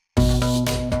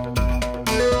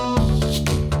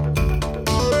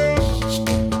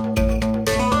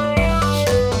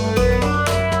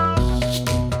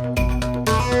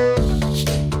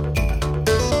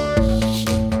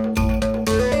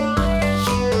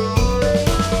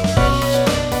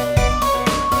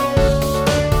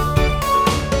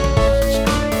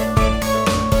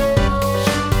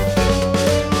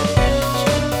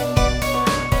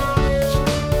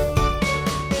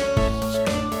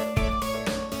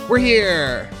We're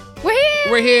here. We're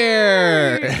here. We're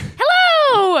here.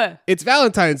 Hello. It's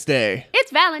Valentine's Day.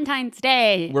 It's Valentine's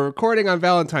Day. We're recording on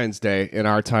Valentine's Day in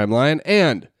our timeline,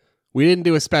 and we didn't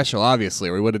do a special, obviously,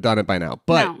 or we would have done it by now.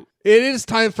 But No. It is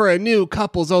time for a new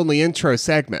couples-only intro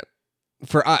segment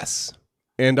for us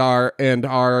and our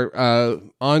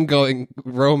ongoing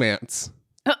romance.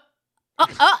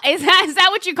 Is that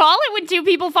what you call it when two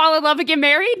people fall in love and get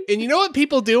married? And you know what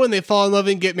people do when they fall in love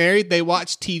and get married? They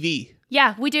watch TV.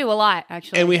 Yeah, we do a lot,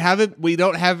 actually. And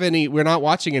we're not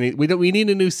watching any. We need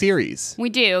a new series. We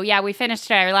do. Yeah, we finished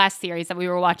our last series that we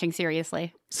were watching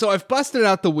seriously. So I've busted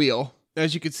out the wheel,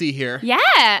 as you can see here.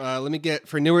 Yeah. Let me get,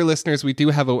 for newer listeners, we do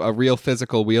have a real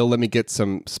physical wheel. Let me get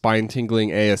some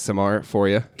spine-tingling ASMR for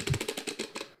you.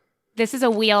 This is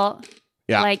a wheel,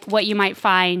 like what you might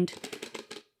find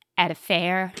at a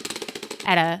fair,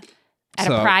 at a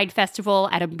Pride festival,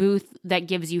 at a booth that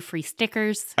gives you free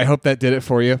stickers. I hope that did it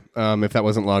for you. If that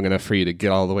wasn't long enough for you to get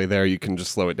all the way there, you can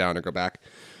just slow it down or go back.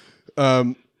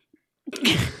 Not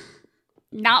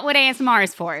what ASMR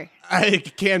is for.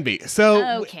 It can be.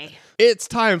 So okay. It's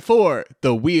time for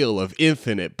the Wheel of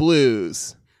Infinite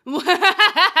Blues.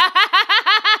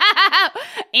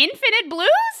 Infinite Blues?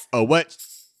 Oh, what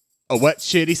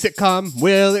shitty sitcom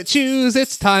will it choose?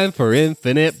 It's time for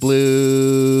Infinite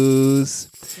Blues.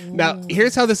 Now,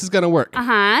 here's how this is going to work.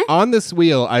 Uh-huh. On this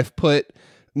wheel, I've put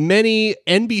many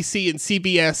NBC and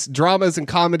CBS dramas and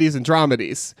comedies and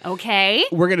dramedies. Okay.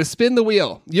 We're going to spin the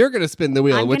wheel. You're going to spin the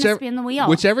wheel. I'm going to spin the wheel.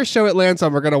 Whichever show it lands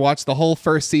on, we're going to watch the whole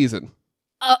first season.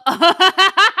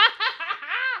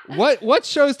 What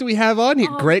shows do we have on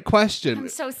here? Great question. I'm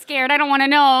so scared. I don't want to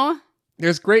know.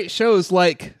 There's great shows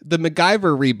like the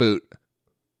MacGyver reboot,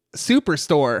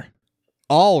 Superstore,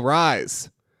 All Rise,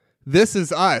 This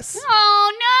Is Us,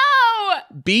 Oh,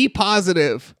 no! Be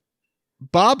Positive,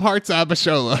 Bob Hart's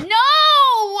Abishola,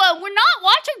 No! We're not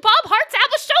watching Bob Hart's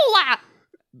Abishola!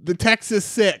 The Texas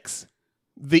Six,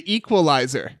 The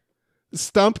Equalizer,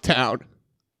 Stumptown,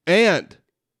 and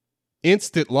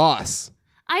Instant Loss.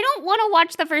 I don't want to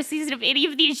watch the first season of any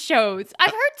of these shows.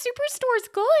 I've heard Superstore's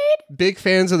good. Big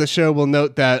fans of the show will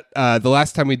note that the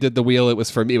last time we did the wheel, it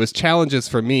was challenges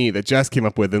for me that Jess came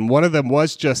up with, and one of them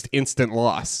was just Instant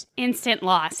Loss. Instant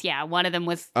Loss, yeah. One of them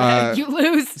was you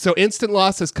lose. So Instant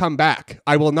Loss has come back.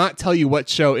 I will not tell you what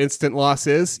show Instant Loss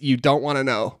is. You don't want to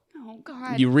know. Oh,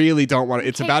 God. You really don't want to.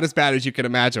 It's Okay. about as bad as you can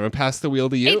imagine. I'm going to pass the wheel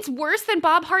to you. It's worse than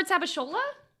Bob Hart's Abishola?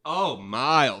 Oh,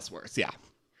 miles worse. Yeah.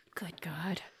 Good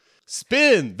God.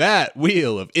 Spin that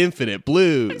wheel of infinite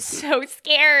blues. So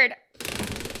scared.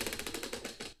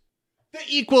 The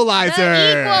Equalizer.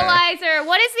 The Equalizer.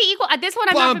 What is the equal? This one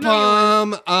I'm not familiar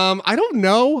with. I don't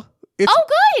know.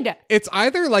 Good. It's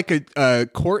either like a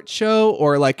court show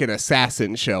or like an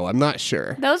assassin show. I'm not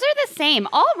sure. Those are the same.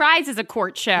 All Rise is a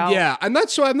court show. Yeah, I'm not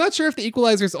sure. I'm not sure if the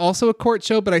Equalizer is also a court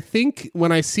show, but I think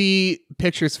when I see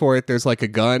pictures for it, there's like a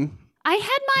gun. I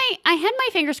had my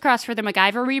fingers crossed for the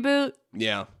MacGyver reboot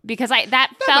Yeah. because that might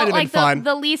felt have like been fun.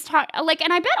 the least hard. Like,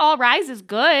 and I bet All Rise is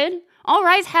good. All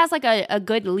Rise has like a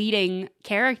good leading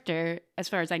character, as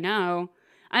far as I know.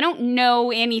 I don't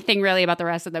know anything really about the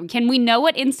rest of them. Can we know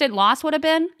what Instant Loss would have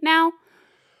been now?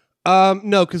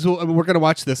 No, because we're gonna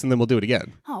watch this and then we'll do it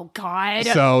again. Oh God.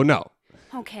 So no.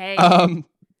 Okay.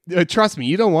 Trust me,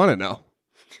 you don't want to know.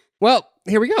 Well,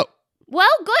 here we go. Well,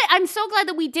 good. I'm so glad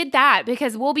that we did that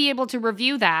because we'll be able to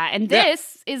review that. And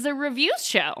this is a reviews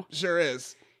show. Sure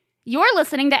is. You're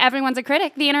listening to Everyone's a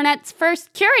Critic, the internet's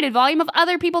first curated volume of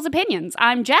other people's opinions.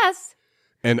 I'm Jess.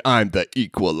 And I'm the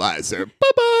Equalizer.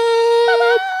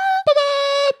 Ba-ba!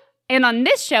 Ba-ba! And on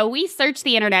this show, we search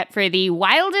the internet for the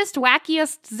wildest,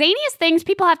 wackiest, zaniest things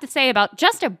people have to say about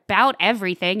just about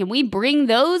everything. And we bring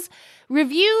those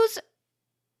reviews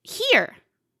here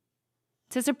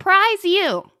to surprise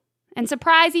you. And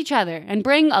surprise each other and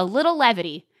bring a little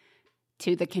levity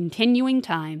to the continuing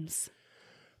times.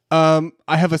 I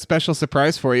have a special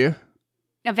surprise for you.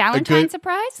 A Valentine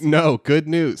surprise? No, good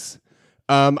news.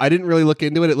 I didn't really look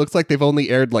into it. It looks like they've only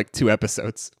aired like 2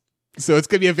 episodes. So it's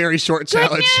going to be a very short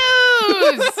challenge.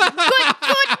 Good news!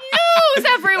 good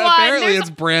news, everyone. Apparently, There's it's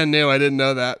brand new. I didn't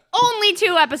know that. only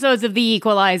 2 episodes of The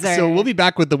Equalizer. So we'll be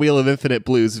back with the Wheel of Infinite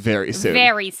Blues very soon.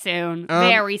 Very soon.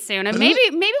 Very soon. And maybe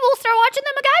we'll start watching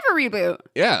the MacGyver reboot.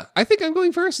 Yeah, I think I'm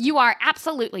going first. You are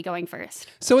absolutely going first.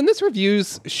 So in this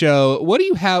reviews show, what do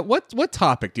you have? What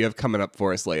topic do you have coming up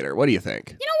for us later? What do you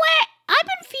think? You know what? I've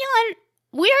been feeling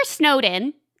we are snowed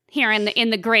in here in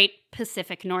the great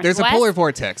Pacific Northwest. There's a polar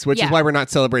vortex, which Yeah. is why we're not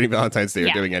celebrating Valentine's Day or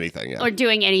Yeah. doing anything. Yeah. or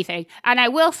doing anything. And I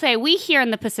will say we here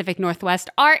in the Pacific Northwest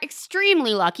are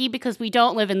extremely lucky because we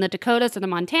don't live in the Dakotas or the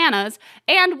Montanas,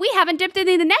 and we haven't dipped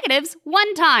into the negatives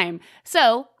one time.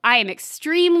 So I am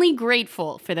extremely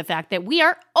grateful for the fact that we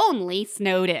are only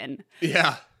snowed in.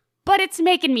 Yeah. But it's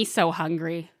making me so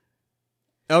hungry.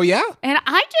 Oh yeah. And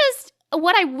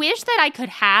what I wish that I could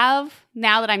have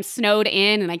now that I'm snowed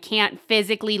in and I can't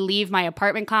physically leave my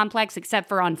apartment complex except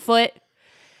for on foot,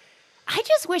 I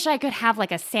just wish I could have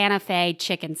like a Santa Fe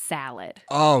chicken salad.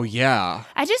 Oh yeah.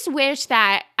 I just wish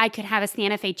that I could have a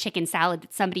Santa Fe chicken salad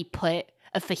that somebody put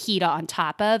a fajita on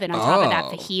top of, and on top of that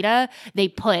Oh. fajita, they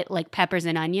put like peppers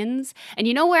and onions. And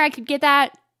you know where I could get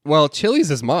that? Well,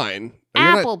 Chili's is mine. You're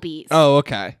not- Applebee's. Oh,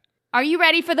 okay. Are you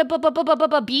ready for the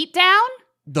beat down?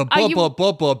 The Are you-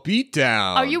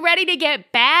 beatdown. Are you ready to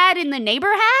get bad in the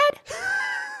neighborhood?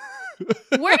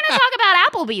 We're going to talk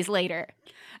about Applebee's later.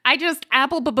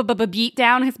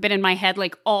 Beatdown has been in my head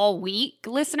like all week,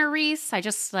 listener Reese.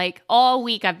 All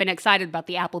week I've been excited about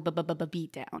the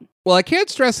Beatdown. Well, I can't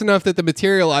stress enough that the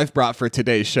material I've brought for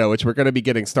today's show, which we're going to be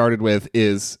getting started with,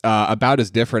 is about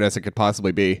as different as it could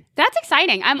possibly be. That's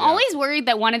exciting. I'm always worried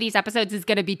that one of these episodes is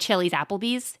going to be Chili's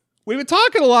Applebee's. We've been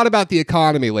talking a lot about the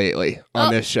economy lately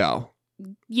on this show.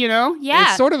 You know? Yeah.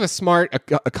 It's sort of a smart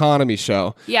economy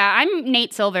show. Yeah, I'm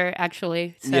Nate Silver,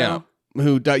 actually. So.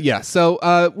 Yeah.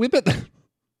 So we've been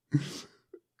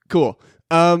cool.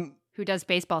 Who does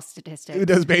baseball statistics? Who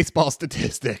does baseball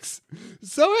statistics?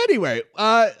 So anyway,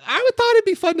 I thought it'd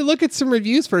be fun to look at some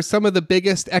reviews for some of the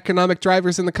biggest economic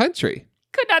drivers in the country.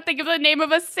 Could not think of the name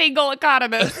of a single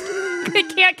economist. I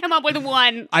can't come up with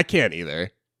one. I can't either.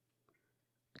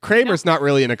 Kramer's not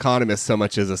really an economist so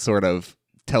much as a sort of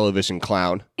television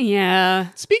clown. Yeah.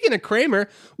 Speaking of Kramer,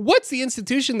 what's the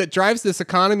institution that drives this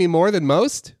economy more than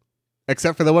most?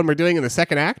 Except for the one we're doing in the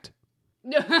second act?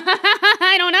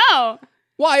 I don't know.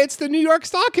 Why, it's the New York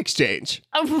Stock Exchange.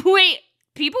 Wait,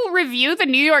 people review the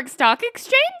New York Stock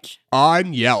Exchange?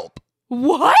 On Yelp.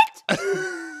 What?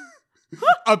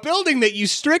 A building that you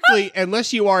strictly,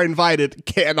 unless you are invited,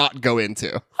 cannot go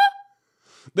into.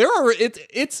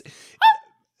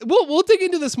 We'll dig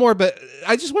into this more, but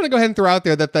I just want to go ahead and throw out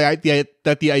there that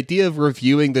the idea of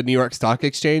reviewing the New York Stock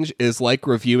Exchange is like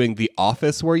reviewing the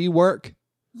office where you work.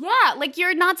 Yeah, like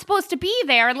you're not supposed to be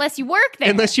there unless you work there.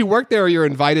 Unless you work there or you're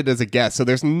invited as a guest, so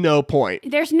there's no point.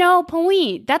 There's no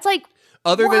point. That's like...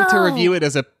 Other than to Whoa. review it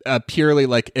as a purely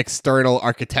like external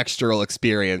architectural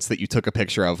experience that you took a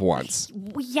picture of once.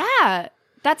 Yeah.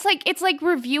 That's like... It's like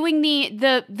reviewing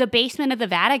the basement of the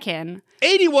Vatican.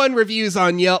 81 reviews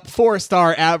on Yelp,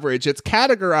 4-star average. It's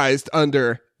categorized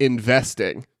under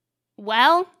investing.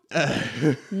 Well...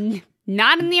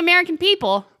 Not in the American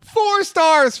people. 4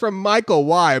 stars from Michael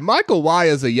Y. Michael Y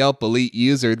is a Yelp Elite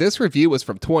user. This review was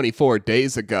from 24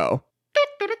 days ago.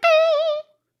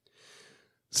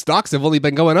 Stocks have only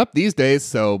been going up these days,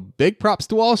 so big props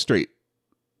to Wall Street.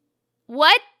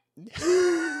 What?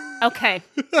 Okay.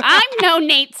 I'm no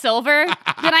Nate Silver,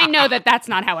 but I know that that's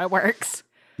not how it works.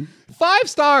 5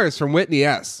 stars from Whitney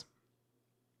S.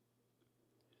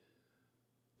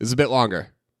 This is a bit longer.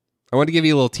 I want to give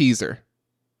you a little teaser.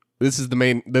 This is the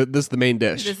main dish. This is the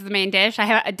main dish. I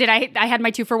had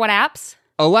my 2-for-1 apps.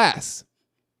 Alas,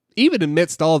 even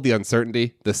amidst all of the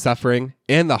uncertainty, the suffering,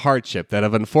 and the hardship that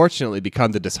have unfortunately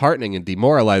become the disheartening and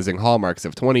demoralizing hallmarks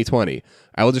of 2020,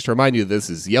 I will just remind you this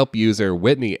is Yelp user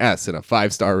Whitney S. in a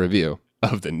 5-star review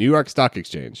of the New York Stock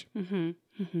Exchange.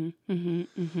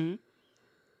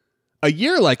 A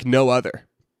year like no other.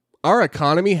 Our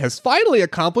economy has finally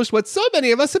accomplished what so many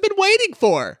of us have been waiting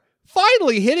for.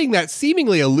 Finally hitting that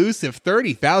seemingly elusive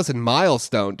 30,000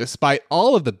 milestone despite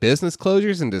all of the business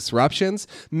closures and disruptions,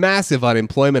 massive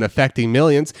unemployment affecting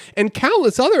millions, and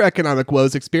countless other economic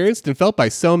woes experienced and felt by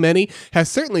so many,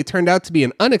 has certainly turned out to be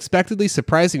an unexpectedly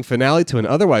surprising finale to an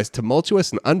otherwise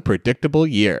tumultuous and unpredictable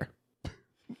year.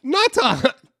 Not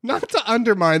to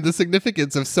undermine the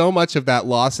significance of so much of that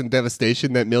loss and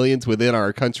devastation that millions within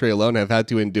our country alone have had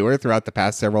to endure throughout the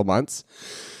past several months.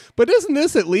 But isn't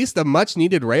this at least a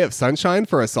much-needed ray of sunshine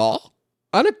for us all?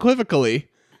 Unequivocally,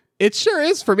 it sure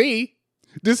is for me.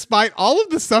 Despite all of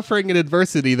the suffering and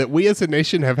adversity that we as a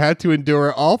nation have had to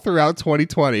endure all throughout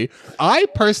 2020, I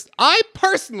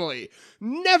personally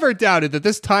never doubted that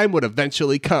this time would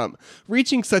eventually come.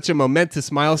 Reaching such a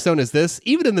momentous milestone as this,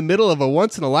 even in the middle of a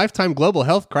once-in-a-lifetime global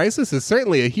health crisis, is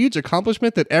certainly a huge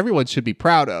accomplishment that everyone should be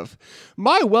proud of.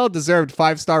 My well-deserved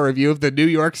 5-star review of the New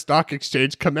York Stock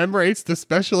Exchange commemorates the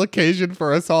special occasion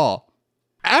for us all.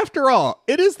 After all,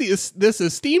 it is this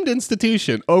esteemed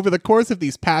institution over the course of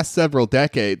these past several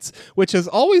decades, which has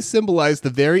always symbolized the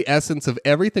very essence of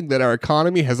everything that our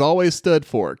economy has always stood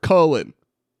for,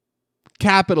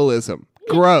 capitalism,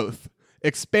 growth,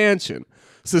 expansion,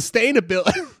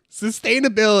 sustainability.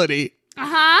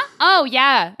 Uh-huh. Oh,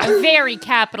 yeah. A very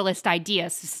capitalist idea,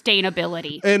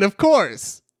 sustainability. And of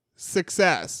course,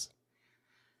 success.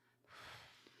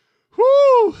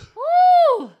 Woo! Woo!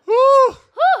 Woo! Woo!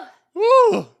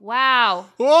 Woo! Wow.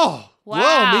 Whoa!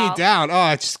 Wow. Blow me down. Oh,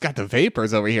 I just got the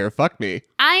vapors over here. Fuck me.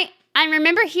 I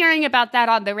remember hearing about that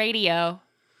on the radio.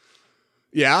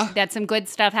 Yeah? That some good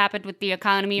stuff happened with the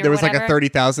economy or There was whatever. like a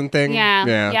 30,000 thing?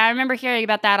 Yeah, I remember hearing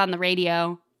about that on the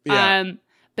radio. Yeah.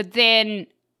 But then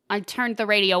I turned the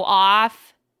radio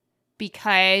off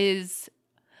because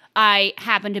I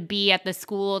happened to be at the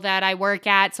school that I work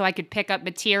at, so I could pick up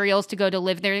materials to go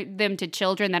deliver them to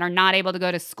children that are not able to go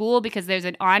to school because there's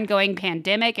an ongoing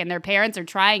pandemic and their parents are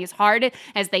trying as hard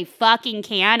as they fucking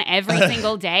can every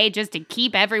single day just to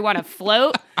keep everyone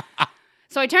afloat.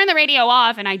 So I turned the radio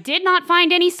off, and I did not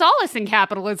find any solace in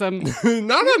capitalism.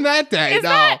 Not on that day, Is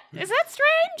that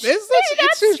strange? Maybe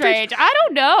That's strange. I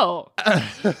don't know.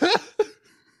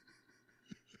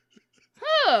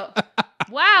 Oh.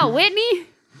 Wow, Whitney.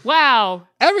 Wow.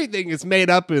 Everything is made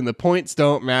up and the points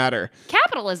don't matter.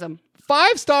 Capitalism.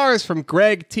 5 stars from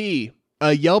Greg T.,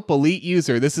 a Yelp Elite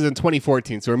user. This is in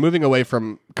 2014, so we're moving away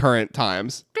from current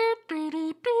times.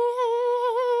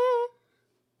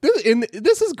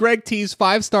 This is Greg T's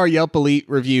 5-star Yelp Elite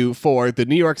review for the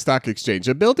New York Stock Exchange,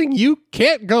 a building you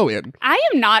can't go in. I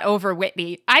am not over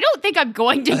Whitney. I don't think I'm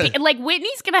going to be. Like,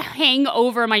 Whitney's going to hang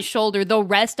over my shoulder the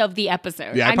rest of the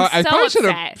episode. Yeah, I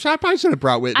probably should have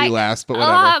brought Whitney last, but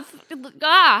whatever.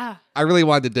 I really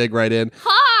wanted to dig right in.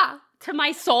 To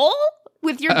my soul?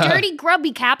 With your dirty,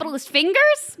 grubby capitalist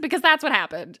fingers? Because that's what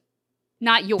happened.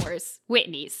 Not yours.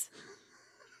 Whitney's.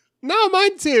 No,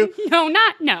 mine too.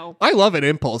 No. I love an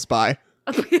impulse buy.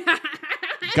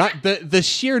 Got the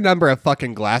sheer number of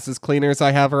fucking glasses cleaners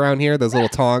I have around here, those little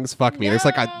tongs, fuck me. There's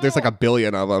like a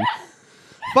billion of them.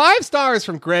 5 stars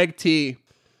from Greg T.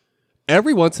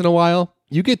 Every once in a while,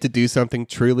 you get to do something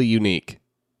truly unique.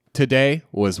 Today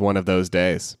was one of those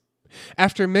days.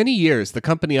 After many years, the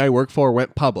company I work for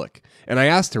went public, and I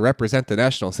asked to represent the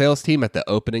national sales team at the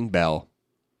opening bell.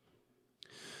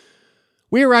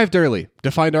 We arrived early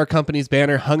to find our company's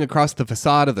banner hung across the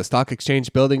facade of the stock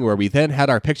exchange building, where we then had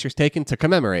our pictures taken to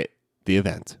commemorate the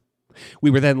event.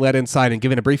 We were then led inside and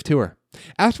given a brief tour.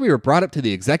 After we were brought up to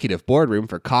the executive boardroom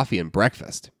for coffee and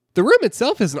breakfast. The room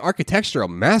itself is an architectural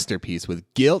masterpiece with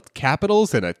gilt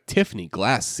capitals and a Tiffany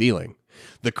glass ceiling.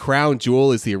 The crown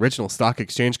jewel is the original stock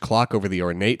exchange clock over the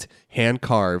ornate,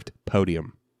 hand-carved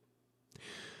podium.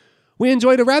 We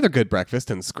enjoyed a rather good breakfast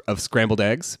of scrambled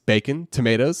eggs, bacon,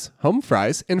 tomatoes, home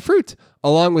fries, and fruit,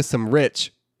 along with some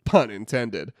rich, pun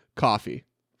intended, coffee.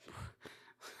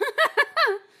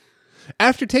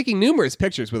 After taking numerous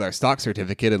pictures with our stock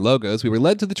certificate and logos, we were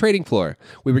led to the trading floor.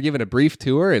 We were given a brief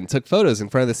tour and took photos in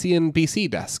front of the CNBC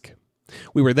desk.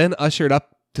 We were then ushered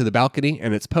up to the balcony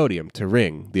and its podium to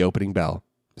ring the opening bell.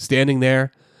 Standing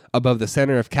there, above the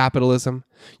center of capitalism,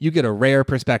 you get a rare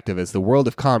perspective as the world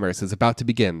of commerce is about to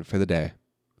begin for the day.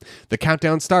 The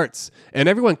countdown starts, and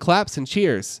everyone claps and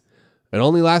cheers. It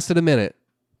only lasted a minute,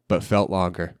 but felt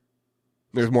longer.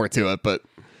 There's more to it, but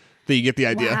you get the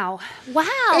idea. Wow.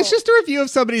 It's just a review of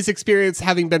somebody's experience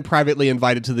having been privately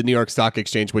invited to the New York Stock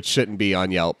Exchange, which shouldn't be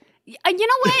on Yelp. You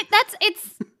know what?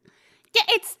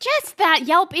 It's just that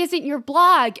Yelp isn't your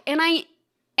blog, and I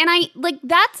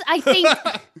think.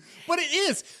 But it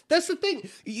is. That's the thing.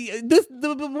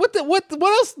 What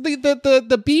else?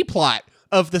 The B plot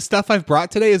of the stuff I've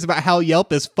brought today is about how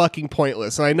Yelp is fucking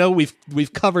pointless. And I know we've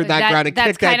covered that ground and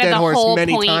kicked that dead horse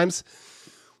many times.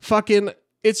 Fucking,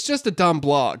 it's just a dumb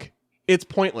blog. It's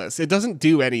pointless. It doesn't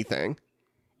do anything.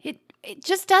 It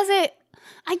just doesn't.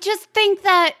 I just think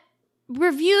that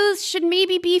reviews should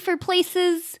maybe be for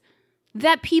places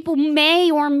that people may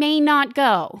or may not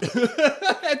go.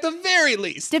 At the very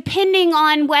least. Depending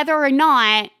on whether or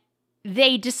not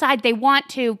they decide they want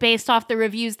to based off the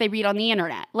reviews they read on the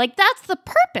internet. Like, that's the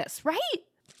purpose, right?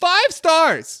 5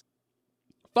 stars.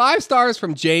 5 stars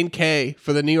from Jane K.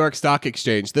 for the New York Stock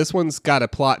Exchange. This one's got a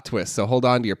plot twist, so hold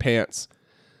on to your pants.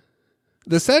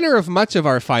 The center of much of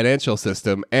our financial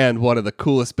system and one of the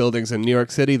coolest buildings in New York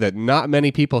City that not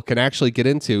many people can actually get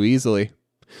into easily.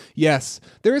 Yes,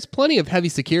 there is plenty of heavy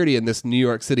security in this New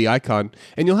York City icon,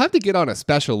 and you'll have to get on a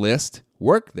special list,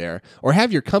 work there, or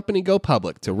have your company go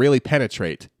public to really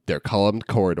penetrate their columned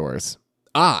corridors.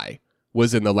 I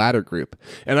was in the latter group,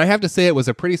 and I have to say it was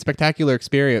a pretty spectacular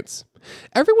experience.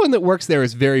 Everyone that works there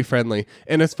is very friendly,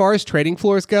 and as far as trading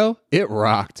floors go, it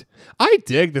rocked. I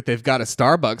dig that they've got a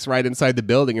Starbucks right inside the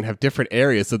building and have different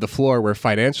areas of the floor where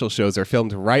financial shows are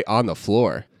filmed right on the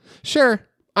floor. Sure,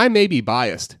 I may be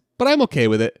biased, but I'm okay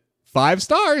with it. 5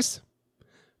 stars!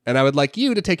 And I would like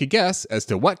you to take a guess as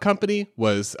to what company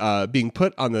was being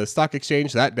put on the stock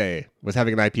exchange that day, was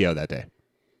having an IPO that day.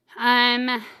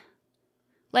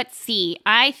 Let's see.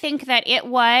 I think that it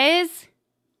was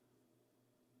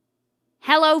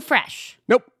HelloFresh.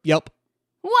 Nope, Yelp.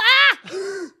 Wah!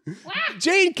 Wah!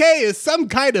 Jane K is some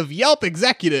kind of Yelp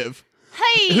executive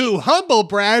Hey! who humble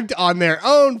bragged on their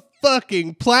own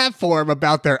fucking platform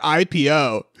about their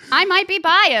IPO. I might be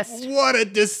biased. What a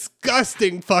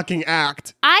disgusting fucking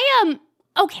act.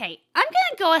 Okay, I'm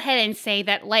gonna go ahead and say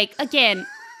that, like, again,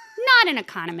 not an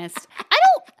economist.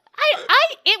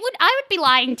 I would be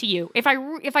lying to you if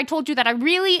I told you that I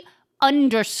really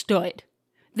understood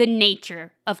the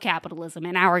nature of capitalism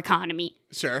and our economy.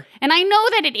 Sure. And I know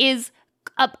that it is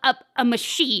a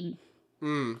machine.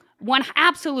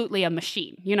 Absolutely a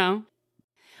machine, you know?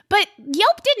 But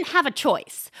Yelp didn't have a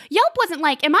choice. Yelp wasn't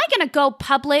like, am I going to go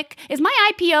public? Is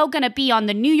my IPO going to be on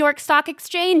the New York Stock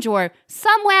Exchange or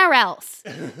somewhere else?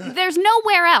 There's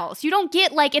nowhere else. You don't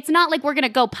get, like, it's not like we're going to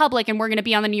go public and we're going to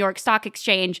be on the New York Stock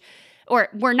Exchange, or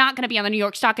we're not going to be on the New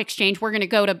York Stock Exchange. We're going to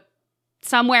go to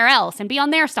somewhere else and be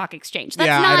on their stock exchange. That's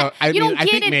not, I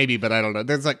think maybe, but I don't know.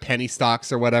 There's like penny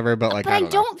stocks or whatever, but like, but I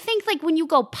don't think like when you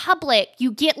go public,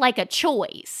 you get like a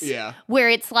choice. Yeah. Where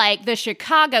it's like the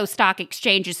Chicago Stock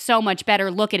Exchange is so much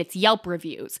better. Look at its Yelp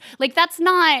reviews. Like that's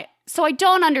not, so I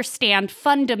don't understand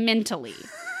fundamentally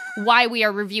why we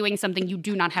are reviewing something you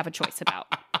do not have a choice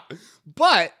about.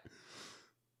 But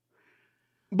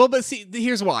see,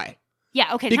 here's why.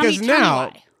 Yeah, okay, because tell me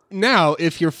why. Now,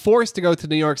 if you're forced to go to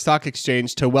the New York Stock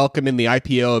Exchange to welcome in the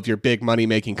IPO of your big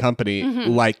money-making company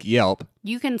like Yelp,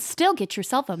 you can still get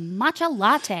yourself a matcha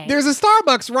latte. There's a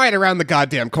Starbucks right around the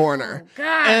goddamn corner. Oh,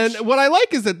 gosh. And what I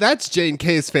like is that that's Jane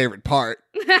K's favorite part.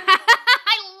 I love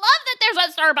that there's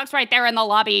a Starbucks right there in the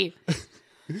lobby.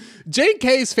 Jane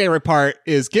K's favorite part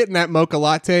is getting that mocha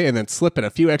latte and then slipping a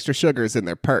few extra sugars in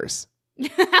their purse.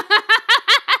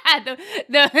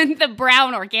 the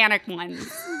brown organic ones.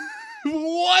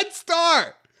 1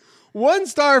 star! 1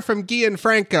 star from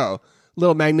Gianfranco.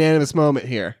 Little magnanimous moment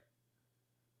here.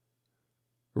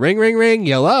 Ring, ring, ring.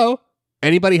 Hello?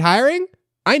 Anybody hiring?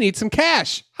 I need some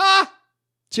cash. Ha!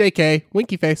 JK,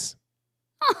 winky face.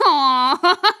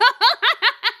 Aww.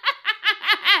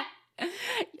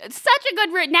 Such a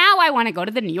good now I want to go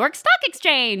to the New York Stock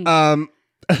Exchange.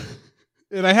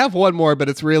 And I have one more, but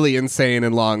it's really insane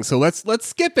and long. So let's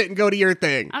skip it and go to your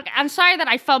thing. Okay, I'm sorry that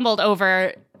I fumbled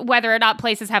over whether or not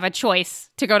places have a choice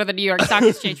to go to the New York Stock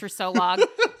Exchange for so long.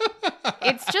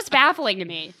 It's just baffling to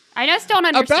me. I just don't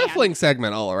understand. A baffling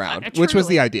segment all around, which was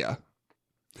the idea.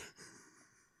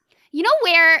 You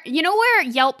know where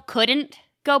Yelp couldn't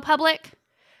go public?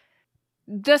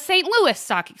 The St. Louis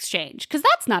Stock Exchange, because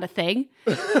that's not a thing.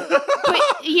 But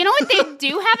you know what they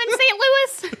do have in St.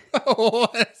 Louis?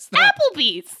 What's that?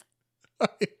 Applebee's.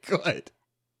 Good.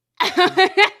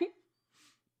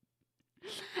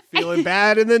 Feeling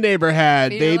bad in the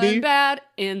neighborhood, baby. Feeling bad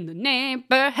in the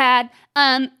neighborhood.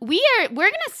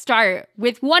 We're gonna start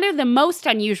with one of the most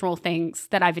unusual things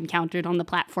that I've encountered on the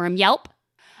platform, Yelp.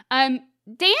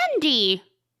 Dandy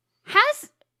has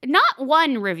not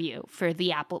one review for the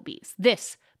Applebee's,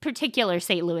 this particular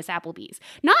St. Louis Applebee's.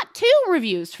 Not 2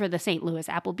 reviews for the St. Louis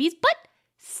Applebee's, but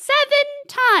 7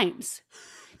 times.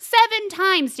 7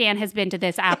 times Dan has been to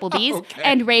this Applebee's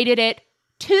and rated it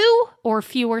 2 or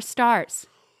fewer stars.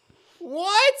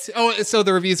 What? Oh, so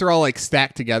the reviews are all like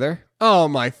stacked together? Oh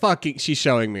my fucking, she's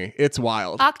showing me. It's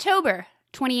wild. October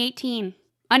 2018.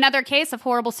 Another case of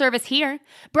horrible service here.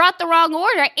 Brought the wrong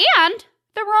order and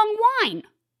the wrong wine.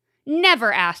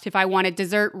 Never asked if I wanted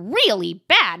dessert. Really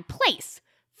bad place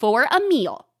for a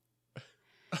meal.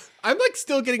 I'm like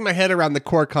still getting my head around the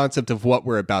core concept of what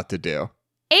we're about to do.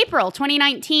 April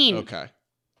 2019. Okay.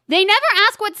 They never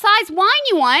ask what size wine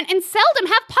you want and seldom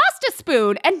have pasta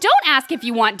spoon. And don't ask if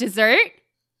you want dessert.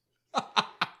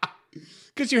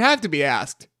 Because you have to be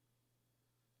asked.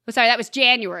 Oh, sorry, that was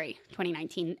January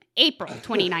 2019. April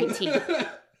 2019.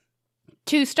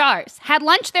 2 stars. Had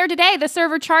lunch there today. The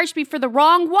server charged me for the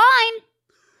wrong wine.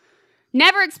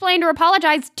 Never explained or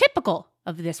apologized, typical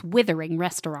of this withering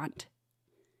restaurant.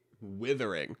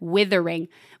 Withering.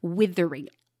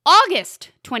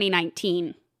 August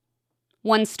 2019.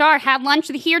 One Star had lunch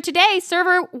here today.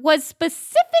 Server was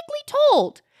specifically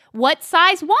told what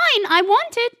size wine I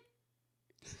wanted,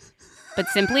 but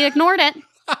simply ignored it.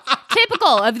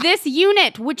 Typical of this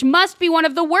unit, which must be one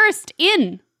of the worst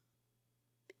in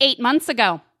 8 months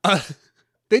ago.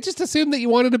 They just assumed that you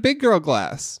wanted a big girl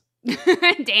glass.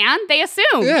 Dan, they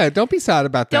assume. Yeah, don't be sad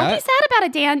about that. Don't be sad about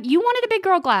it, Dan. You wanted a big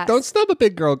girl glass. Don't snub a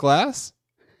big girl glass.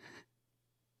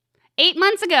 8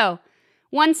 months ago,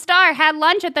 One Star had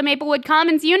lunch at the Maplewood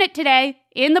Commons unit today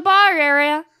in the bar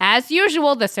area. As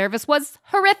usual, the service was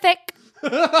horrific.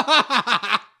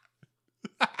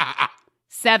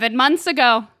 7 months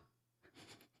ago.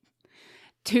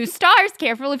 2 stars,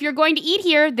 careful if you're going to eat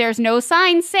here. There's no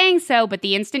sign saying so, but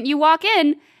the instant you walk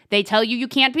in, they tell you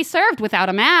can't be served without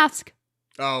a mask.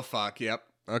 Oh, fuck. Yep.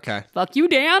 Okay. Fuck you,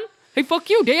 Dan. Hey, fuck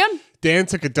you, Dan. Dan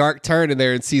took a dark turn in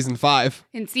there in season 5.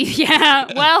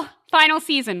 Final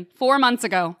season, 4 months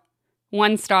ago.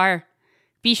 1 star.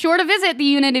 Be sure to visit the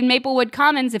unit in Maplewood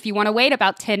Commons if you want to wait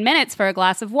about 10 minutes for a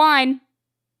glass of wine.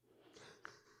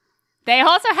 They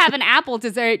also have an apple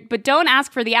dessert, but don't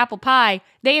ask for the apple pie.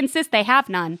 They insist they have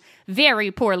none. Very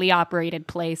poorly operated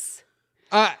place.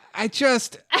 And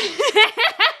here's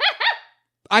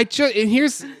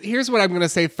what I'm going to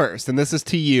say first, and this is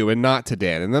to you and not to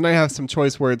Dan, and then I have some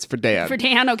choice words for Dan. For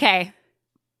Dan, okay.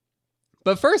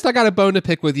 But first, I got a bone to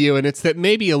pick with you, and it's that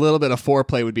maybe a little bit of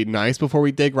foreplay would be nice before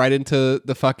we dig right into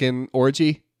the fucking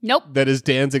orgy. Nope. That is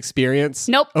Dan's experience.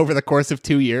 Nope. Over the course of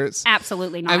 2 years.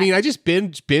 Absolutely not. I mean, I just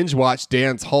binge watched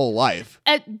Dan's whole life.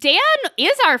 Dan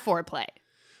is our foreplay.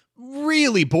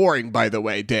 Really boring, by the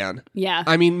way, Dan. Yeah.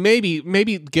 I mean,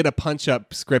 maybe get a punch-up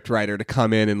scriptwriter to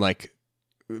come in and like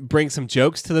bring some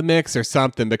jokes to the mix or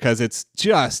something, because it's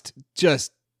just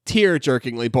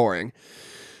tear-jerkingly boring.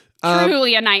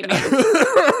 Truly a nightmare.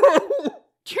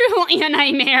 Truly a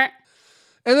nightmare.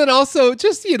 And then also,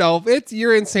 just,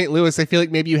 you're in St. Louis. I feel like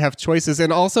maybe you have choices.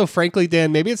 And also, frankly,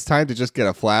 Dan, maybe it's time to just get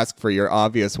a flask for your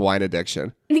obvious wine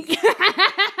addiction.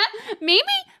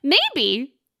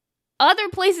 Maybe. Other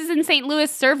places in St.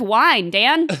 Louis serve wine,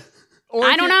 Dan.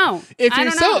 I don't know.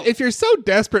 If you're so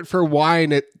desperate for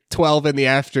wine at 12 in the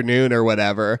afternoon or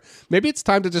whatever, maybe it's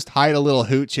time to just hide a little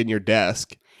hooch in your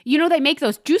desk. They make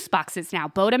those juice boxes now.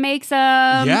 Boda makes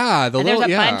them. Yeah, there's a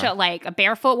bunch of a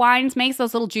Barefoot Wines makes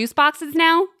those little juice boxes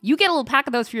now. You get a little pack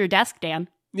of those for your desk, Dan.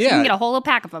 Yeah. You can get a whole little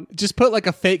pack of them. Just put like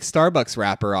a fake Starbucks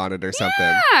wrapper on it or something.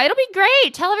 Yeah, it'll be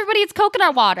great. Tell everybody it's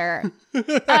coconut water.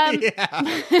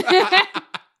 Yeah.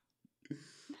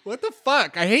 What the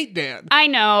fuck? I hate Dan. I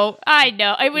know.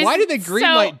 It was. Why did they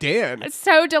greenlight Dan?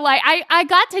 So I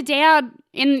got to Dan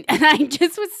and I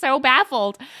just was so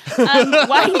baffled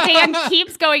why Dan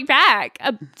keeps going back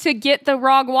to get the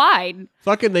wrong wine.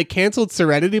 Fucking, they canceled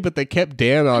Serenity, but they kept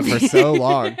Dan on for so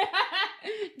long.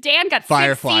 Dan got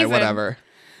Firefly, 6 seasons. whatever.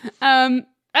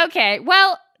 Okay.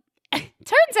 Well,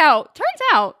 turns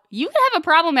out you can have a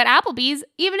problem at Applebee's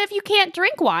even if you can't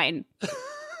drink wine.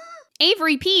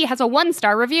 Avery P has a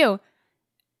 1-star review.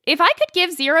 If I could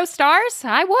give 0 stars,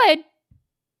 I would.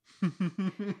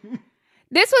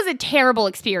 This was a terrible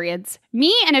experience.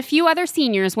 Me and a few other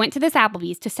seniors went to this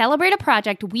Applebee's to celebrate a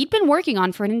project we'd been working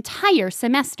on for an entire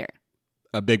semester.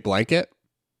 A big blanket?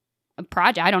 A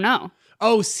project? I don't know.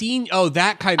 Oh,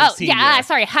 that kind of senior. Yeah,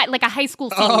 sorry, like a high school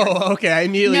senior. Oh, okay. I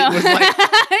immediately was like,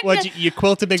 what, you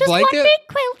quilt a big blanket? Just one big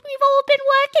quilt we've all been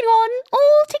working on,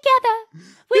 all together.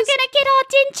 We're going to get our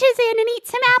dentures in and eat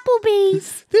some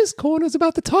Applebee's. This corner's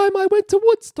about the time I went to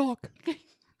Woodstock. And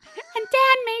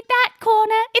Dan made that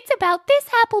corner. It's about this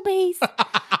Applebee's.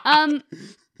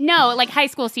 No, like high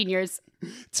school seniors.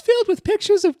 It's filled with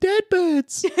pictures of dead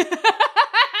birds.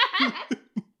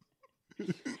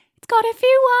 It's got a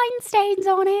few wine stains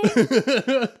on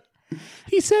it.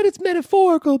 He said it's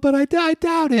metaphorical, but I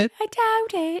doubt it. I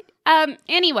doubt it.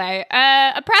 Anyway,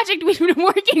 a project we've been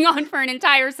working on for an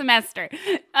entire semester.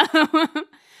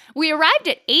 We arrived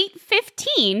at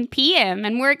 8:15 p.m.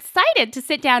 and we're excited to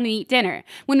sit down and eat dinner.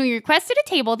 When we requested a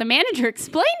table, the manager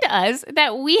explained to us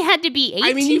that we had to be 18...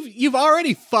 I mean, you've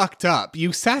already fucked up.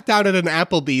 You sat down at an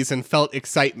Applebee's and felt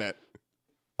excitement.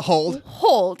 Hold.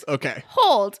 Okay.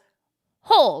 Hold.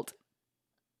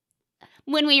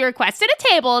 When we requested a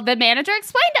table, the manager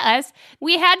explained to us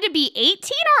we had to be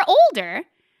 18 or older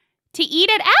to eat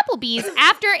at Applebee's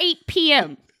after 8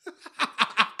 p.m.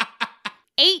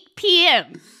 8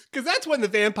 p.m. Because that's when the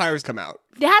vampires come out.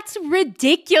 That's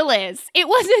ridiculous. It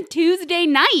was a Tuesday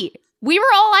night. We were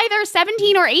all either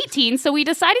 17 or 18, so we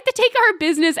decided to take our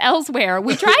business elsewhere.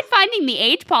 We tried finding the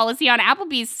age policy on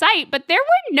Applebee's site, but there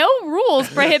were no rules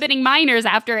prohibiting minors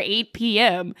after 8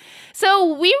 p.m.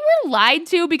 So we were lied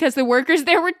to because the workers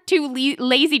there were too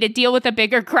lazy to deal with a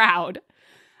bigger crowd.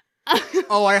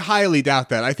 Oh, I highly doubt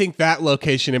that. I think that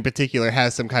location in particular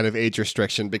has some kind of age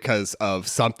restriction because of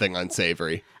something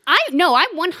unsavory. I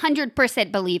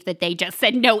 100% believe that they just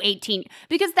said no 18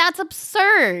 because that's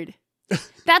absurd.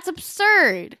 That's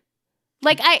absurd.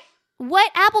 Like,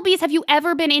 what Applebee's have you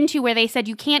ever been into where they said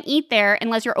you can't eat there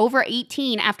unless you're over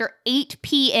 18 after 8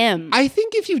 p.m.? I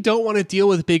think if you don't want to deal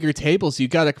with bigger tables, you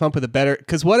got to come up with a better...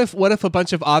 Because what if a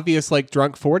bunch of obvious, like,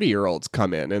 drunk 40-year-olds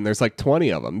come in and there's, like, 20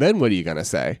 of them? Then what are you going to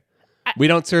say? We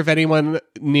don't serve anyone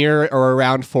near or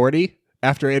around 40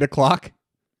 after 8 o'clock?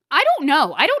 I don't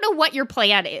know. I don't know what your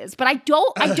plan is, but I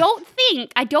don't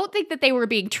think that they were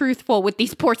being truthful with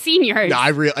these poor seniors.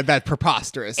 No, that's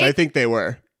preposterous. I think they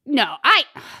were. No,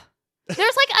 there's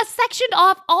like a section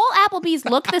off. All Applebee's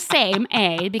look the same,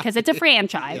 because it's a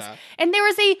franchise. Yeah. And there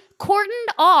is a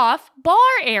cordoned off bar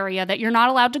area that you're not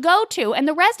allowed to go to. And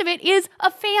the rest of it is a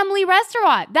family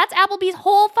restaurant. That's Applebee's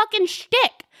whole fucking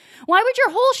shtick. Why would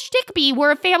your whole shtick be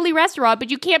we're a family restaurant, but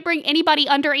you can't bring anybody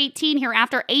under 18 here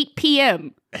after 8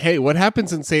 p.m.? Hey, what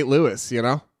happens in St. Louis, you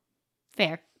know?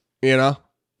 Fair. You know?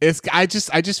 I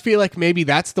just feel like maybe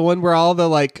that's the one where all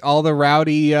the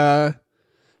rowdy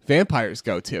vampires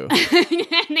go to.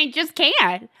 And they just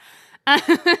can't.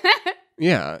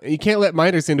 Yeah, you can't let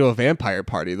minors into a vampire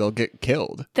party. They'll get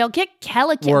killed. They'll get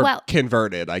killed. Or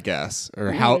converted, I guess.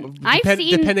 Or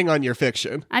depending on your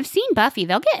fiction. I've seen Buffy.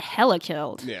 They'll get hella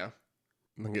killed. Yeah.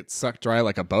 They'll get sucked dry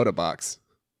like a Boda box.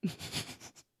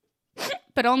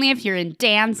 But only if you're in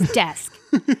Dan's desk.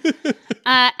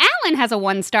 Alan has a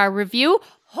 1-star review.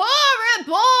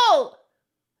 Horrible!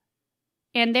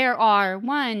 And there are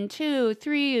 1, 2,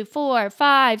 3, 4,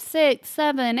 5, 6,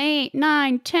 7, 8,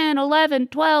 9, 10, 11,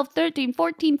 12, 13,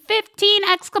 14, 15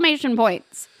 exclamation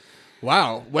points.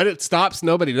 Wow. When it stops,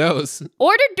 nobody knows.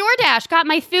 Ordered DoorDash. Got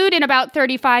my food in about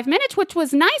 35 minutes, which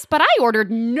was nice, but I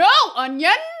ordered no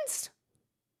onions.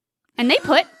 And they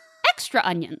put extra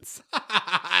onions.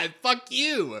 Fuck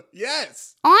you.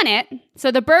 Yes. On it.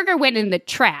 So the burger went in the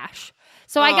trash.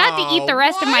 So I got to eat the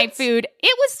rest of my food.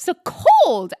 It was so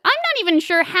cold. I'm not even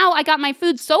sure how I got my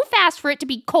food so fast for it to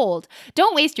be cold.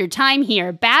 Don't waste your time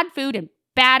here. Bad food and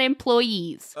bad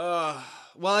employees. Well,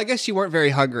 I guess you weren't very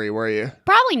hungry, were you?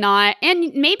 Probably not.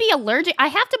 And maybe allergic. I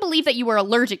have to believe that you were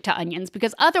allergic to onions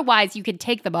because otherwise you could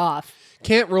take them off.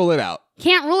 Can't rule it out.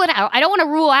 Can't rule it out. I don't want to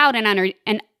rule out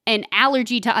an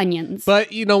allergy to onions.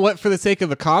 But you know what? For the sake of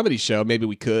a comedy show, maybe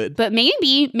we could. But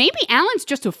maybe Alan's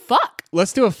just a fuck.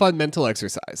 Let's do a fun mental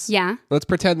exercise. Yeah. Let's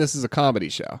pretend this is a comedy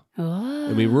show. Oh.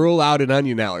 And we rule out an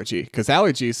onion allergy, because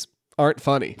allergies aren't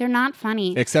funny. They're not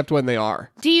funny. Except when they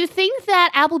are. Do you think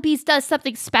that Applebee's does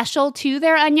something special to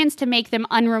their onions to make them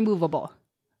unremovable?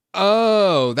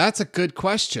 Oh, that's a good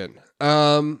question.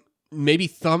 Maybe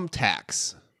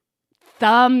thumbtacks.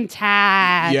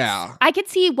 Thumbtacks. Yeah. I could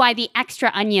see why the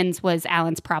extra onions was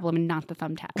Alan's problem and not the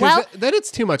thumbtacks. Well, then it's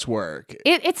too much work.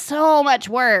 It's so much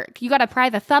work. You got to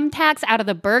pry the thumbtacks out of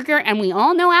the burger, and we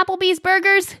all know Applebee's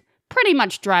burgers, pretty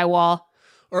much drywall.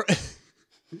 Or,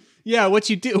 yeah, what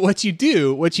you do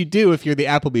if you're the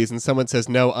Applebee's and someone says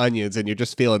no onions and you're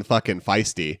just feeling fucking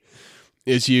feisty,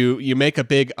 is you make a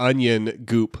big onion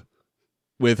goop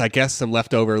with, I guess, some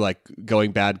leftover, like,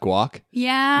 going bad guac.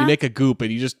 Yeah. You make a goop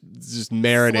and you just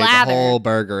marinate the whole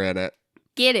burger in it.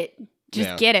 Get it.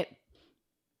 Get it.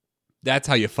 That's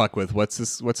how you fuck with, what's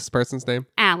this person's name?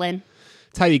 Alan.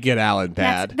 That's how you get Alan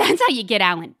bad. That's how you get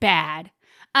Alan bad.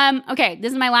 Okay,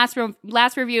 this is my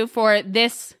last review for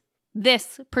this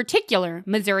particular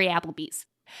Missouri Applebee's.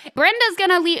 Brenda's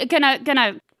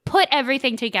gonna put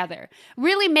everything together.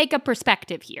 Really make a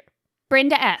perspective here.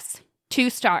 Brenda S., 2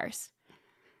 stars.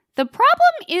 The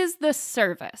problem is the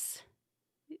service.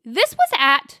 This was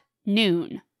at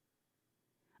noon.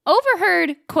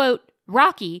 Overheard, quote,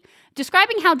 Rocky,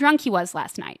 describing how drunk he was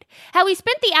last night, how he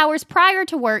spent the hours prior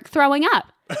to work throwing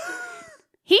up.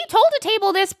 He told a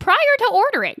table this prior to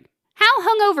ordering, how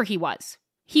hungover he was.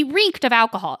 He reeked of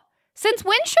alcohol. Since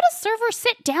when should a server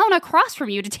sit down across from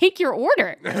you to take your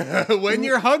order? When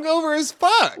you're hungover as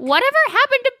fuck. Whatever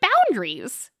happened to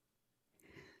boundaries?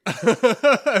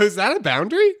 Is that a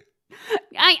boundary?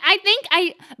 I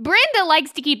think Brenda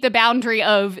likes to keep the boundary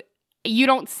of you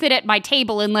don't sit at my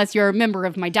table unless you're a member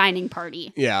of my dining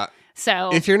party. Yeah.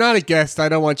 So if you're not a guest, I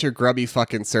don't want your grubby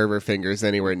fucking server fingers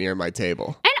anywhere near my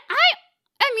table. And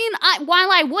I mean,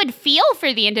 while I would feel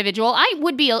for the individual, I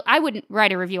wouldn't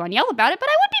write a review on Yelp about it, but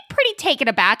I would be pretty be taken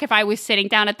aback if I was sitting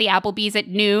down at the Applebee's at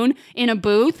noon in a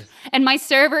booth and my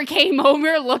server came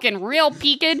over looking real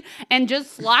peaked and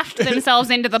just sloshed themselves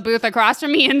into the booth across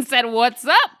from me and said, "What's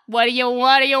up? What do you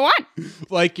want?"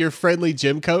 Like your friendly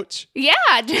gym coach?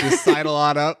 Yeah. Just sidle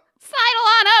on up. Sidle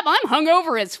on up. I'm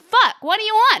hungover as fuck. What do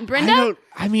you want, Brenda?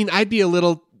 I'd be a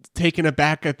little taken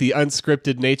aback at the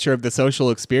unscripted nature of the social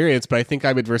experience, but I think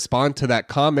I would respond to that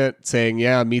comment saying,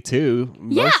 yeah, me too.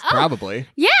 Probably.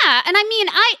 Yeah. And I mean,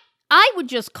 I would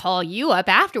just call you up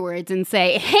afterwards and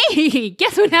say, hey,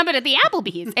 guess what happened at the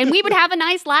Applebee's? And we would have a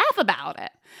nice laugh about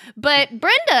it. But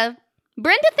Brenda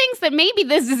thinks that maybe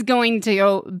this is going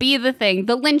to be the thing,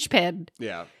 the linchpin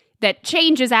that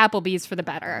changes Applebee's for the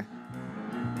better.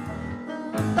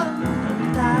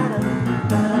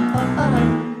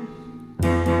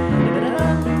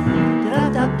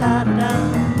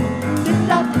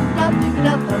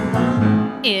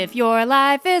 If your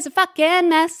life is a fucking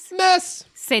mess,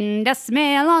 send us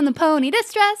mail on the pony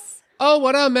distress. Oh,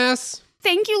 what a mess.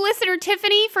 Thank you, listener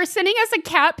Tiffany, for sending us a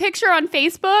cat picture on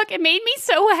Facebook. It made me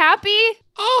so happy.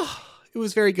 Oh, it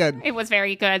was very good. It was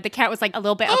very good. The cat was like a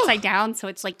little bit upside down, so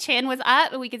it's like chin was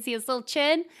up, and we could see his little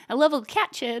chin. I love a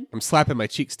cat chin. I'm slapping my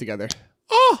cheeks together.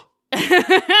 Oh!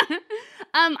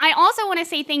 I also want to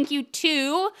say thank you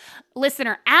to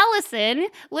listener Allison.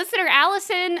 Listener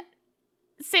Allison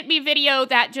sent me a video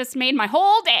that just made my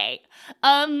whole day.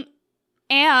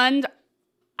 And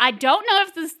I don't know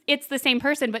if it's the same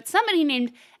person, but somebody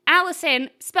named Allison,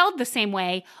 spelled the same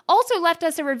way, also left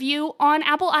us a review on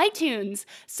Apple iTunes.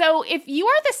 So if you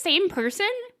are the same person,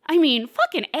 I mean,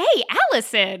 fucking A,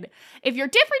 Allison. If you're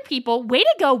different people, way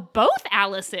to go, both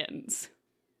Allisons.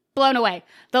 Blown away.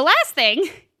 The last thing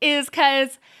is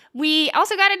because we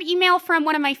also got an email from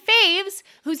one of my faves,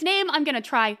 whose name I'm going to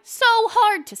try so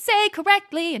hard to say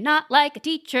correctly and not like a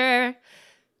teacher.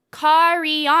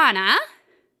 Kariana.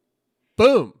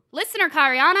 Boom. Listener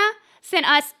Kariana sent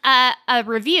us a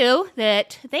review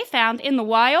that they found in the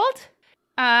wild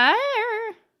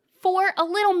for a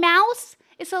little mouse.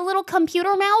 It's a little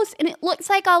computer mouse, and it looks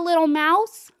like a little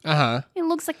mouse. Uh-huh. It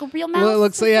looks like a real mouse. Well, it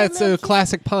looks like, it's a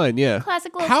classic pun, yeah.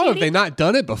 Classic little How cutie. have they not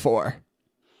done it before?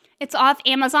 It's off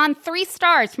Amazon, 3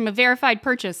 stars from a verified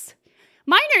purchase.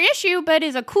 Minor issue, but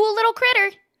is a cool little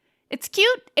critter. It's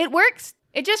cute, it works,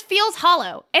 it just feels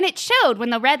hollow. And it showed when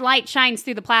the red light shines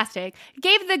through the plastic. It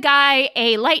gave the guy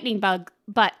a lightning bug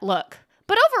butt look.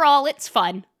 But overall, it's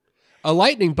fun. A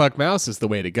lightning bug mouse is the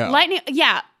way to go.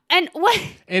 Yeah. And what?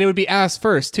 And it would be ass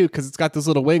first, too, because it's got those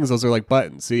little wings. Those are like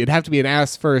buttons. So you'd have to be an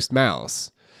ass first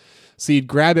mouse. So you'd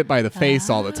grab it by the face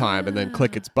all the time and then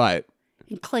click its butt.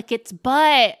 And click its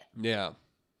butt. Yeah.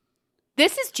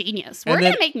 This is genius. We're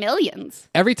going to make millions.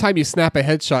 Every time you snap a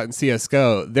headshot in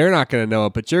CSGO, they're not going to know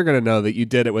it, but you're going to know that you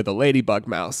did it with a ladybug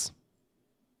mouse.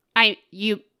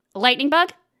 Lightning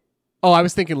bug? Oh, I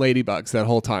was thinking ladybugs that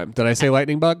whole time. Did I say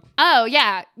lightning bug? Oh,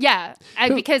 yeah.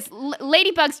 Because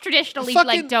ladybugs traditionally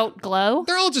don't glow.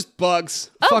 They're all just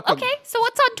bugs. Oh, Fuck 'em. okay. So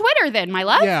what's on Twitter then, my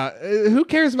love? Yeah, who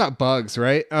cares about bugs,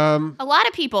 right? A lot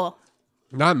of people.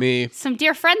 Not me. Some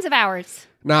dear friends of ours.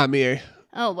 Not me.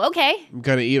 Oh, okay. I'm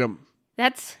going to eat them.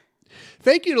 That's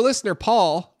Thank you to listener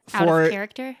Paul out for of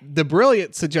character. The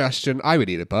brilliant suggestion. I would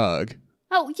eat a bug.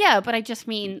 Oh, yeah, but I just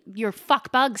mean your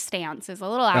fuck bug stance is a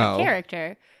little out of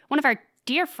character. One of our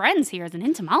dear friends here is an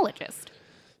entomologist.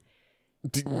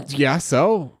 Yeah,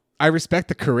 so I respect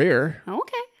the career.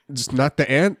 Okay. Just not the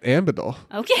ambidal.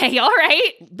 Okay, all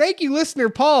right. Thank you, listener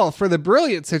Paul, for the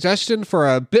brilliant suggestion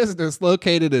for a business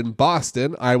located in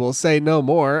Boston. I will say no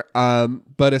more,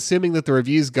 but assuming that the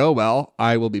reviews go well,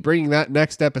 I will be bringing that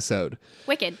next episode.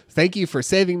 Wicked. Thank you for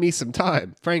saving me some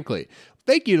time, frankly.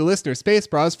 Thank you to listener Space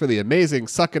Bras for the amazing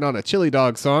Suckin' on a Chili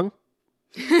Dog song.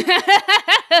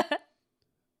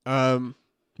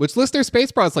 Which listener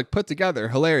Space Bras put together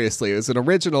hilariously. It was an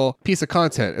original piece of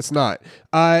content. It's not.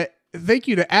 Thank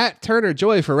you to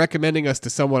 @TurnerJoy for recommending us to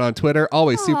someone on Twitter.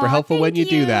 Always super helpful when you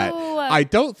do that. I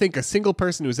don't think a single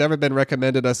person who's ever been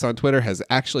recommended us on Twitter has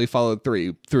actually followed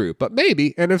through, but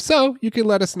maybe. And if so, you can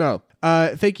let us know.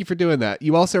 Thank you for doing that.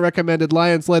 You also recommended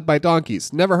Lions Led by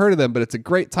Donkeys. Never heard of them, but it's a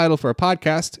great title for a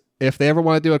podcast. If they ever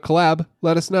want to do a collab,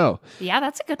 let us know. Yeah,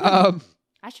 that's a good one.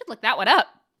 I should look that one up.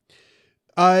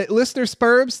 Listener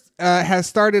Spurbs has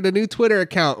started a new Twitter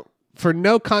account for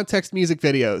no context music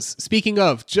videos. Speaking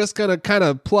of, just gonna kind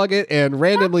of plug it and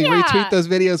randomly retweet those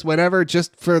videos whenever,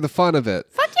 just for the fun of it.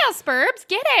 Fuck yeah, Spurbs,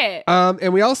 get it.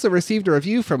 And we also received a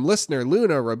review from listener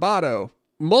Luna Robato.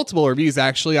 multiple reviews,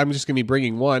 actually. I'm just going to be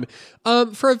bringing one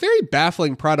for a very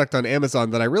baffling product on Amazon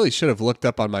that I really should have looked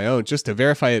up on my own just to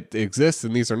verify it exists,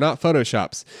 and these are not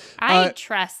Photoshops. I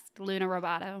trust Luna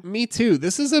Roboto. Me too.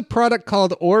 This is a product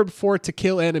called Orb for to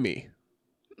Kill Enemy.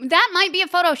 That might be a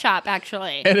Photoshop,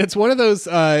 actually. And it's one of those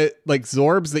like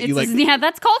Zorbs that you like. Yeah,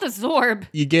 that's called a Zorb.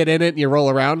 You get in it and you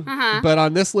roll around. Uh-huh. But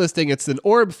on this listing, it's an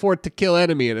Orb for to Kill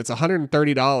Enemy, and it's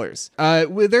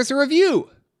 $130. There's a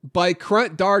review by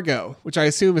Crunt Dargo, which I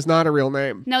assume is not a real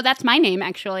name. No, that's my name,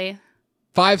 actually.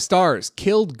 5 stars.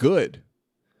 Killed good.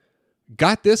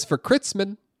 Got this for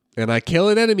Kritzman, and I kill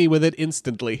an enemy with it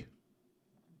instantly.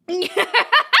 Okay,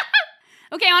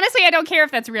 honestly, I don't care if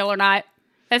that's real or not.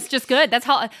 That's just good.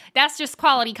 That's just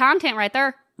quality content right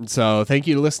there. So thank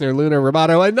you to listener Luna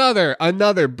Roboto.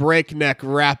 Another breakneck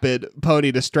rapid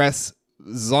pony distress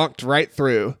zonked right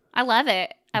through. I love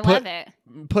it. Love it.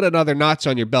 Put another notch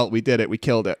on your belt. We did it. We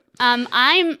killed it.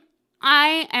 I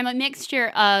am a mixture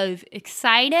of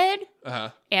excited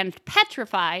and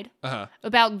petrified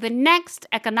about the next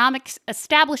economic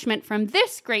establishment from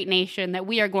this great nation that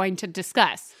we are going to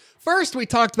discuss. First, we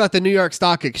talked about the New York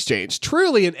Stock Exchange,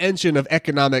 truly an engine of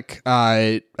economic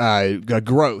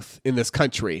growth in this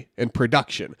country and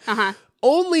production.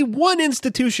 Only one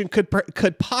institution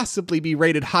could possibly be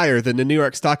rated higher than the New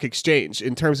York Stock Exchange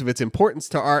in terms of its importance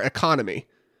to our economy.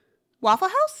 Waffle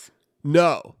House?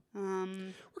 No. We're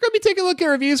going to be taking a look at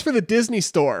reviews for the Disney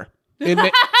Store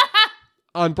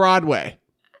on Broadway.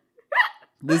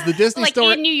 This is the Disney like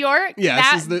store in New York.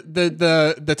 Yeah, this is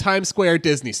the Times Square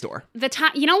Disney store.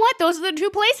 You know what? Those are the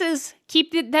two places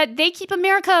they keep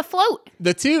America afloat.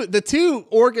 The two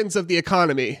organs of the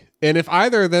economy, and if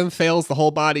either of them fails, the whole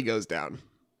body goes down.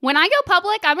 When I go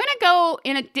public, I'm gonna go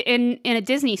in a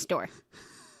Disney store.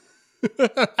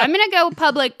 I'm gonna go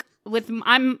public with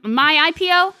my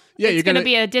IPO. Yeah, it's gonna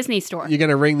be a Disney store. You're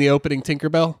gonna ring the opening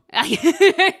Tinkerbell.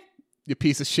 You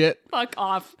piece of shit. Fuck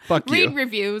off. Fuck you. Read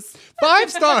reviews.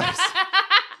 5 stars.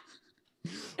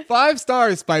 5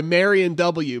 stars by Marion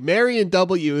W. Marion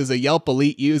W. is a Yelp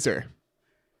Elite user.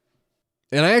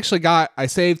 And I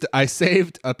saved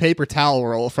a paper towel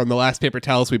roll from the last paper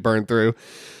towels we burned through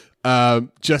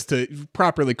just to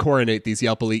properly coronate these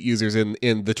Yelp Elite users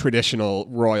in the traditional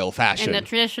royal fashion. In the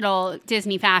traditional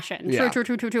Disney fashion. Yeah.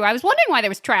 True. I was wondering why there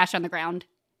was trash on the ground.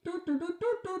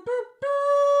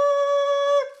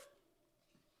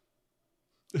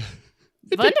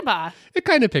 Wunderbar. It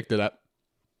kind of picked it up.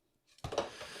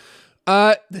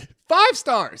 5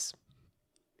 stars.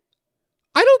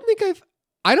 I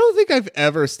don't think I've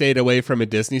ever stayed away from a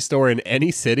Disney store in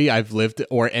any city I've lived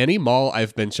or any mall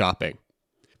I've been shopping.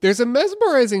 There's a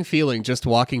mesmerizing feeling just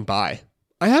walking by.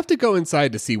 I have to go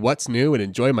inside to see what's new and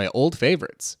enjoy my old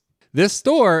favorites. This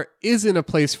store is in a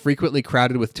place frequently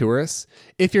crowded with tourists.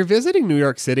 If you're visiting New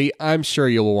York City, I'm sure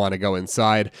you'll want to go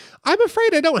inside. I'm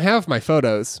afraid I don't have my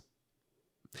photos.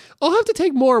 I'll have to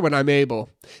take more when I'm able.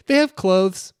 They have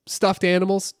clothes, stuffed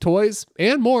animals, toys,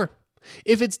 and more.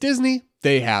 If it's Disney,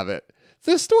 they have it.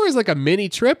 This store is like a mini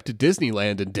trip to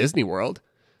Disneyland and Disney World.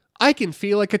 I can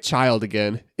feel like a child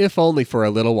again, if only for a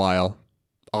little while.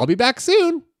 I'll be back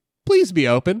soon. Please be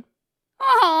open.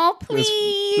 Oh, please.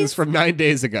 This is from 9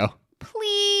 days ago.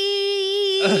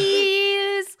 Please.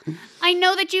 I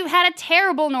know that you've had a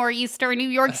terrible nor'easter in New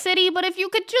York City, but if you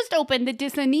could just open the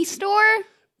Disney store.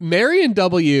 Marion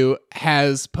W.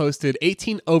 has posted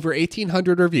over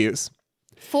 1,800 reviews.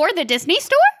 For the Disney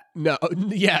store? No,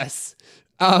 yes.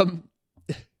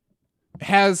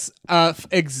 Has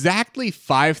exactly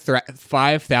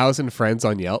 5,000 friends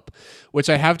on Yelp, which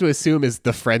I have to assume is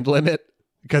the friend limit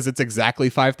because it's exactly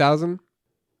 5,000.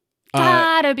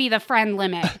 Gotta be the friend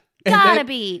limit. Gotta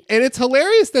be. And it's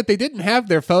hilarious that they didn't have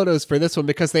their photos for this one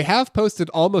because they have posted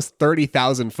almost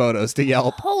 30,000 photos to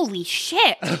Yelp. Holy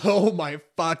shit. Oh my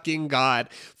fucking God.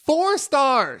 4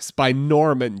 stars by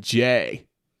Norman J.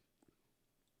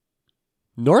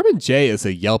 Norman J is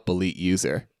a Yelp Elite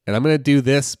user, and I'm going to do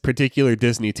this particular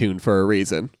Disney tune for a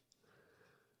reason.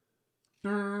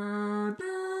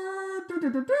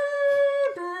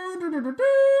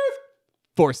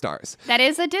 4 stars. That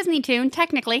is a Disney tune,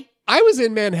 technically. I was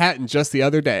in Manhattan just the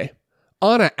other day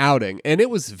on an outing, and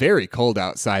it was very cold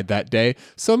outside that day,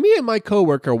 so me and my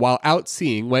coworker, while out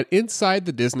seeing, went inside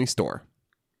the Disney store.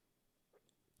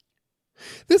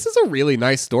 This is a really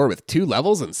nice store with 2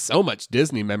 levels and so much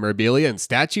Disney memorabilia and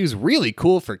statues, really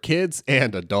cool for kids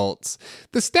and adults.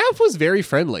 The staff was very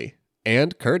friendly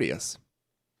and courteous.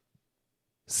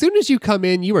 Soon as you come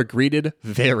in, you are greeted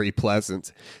very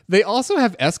pleasant. They also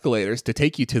have escalators to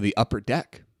take you to the upper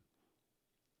deck.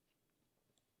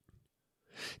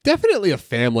 Definitely a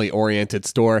family-oriented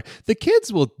store. The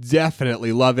kids will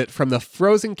definitely love it, from the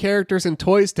Frozen characters and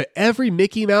toys to every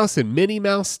Mickey Mouse and Minnie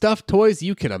Mouse stuffed toys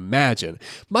you can imagine.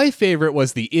 My favorite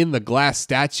was the in-the-glass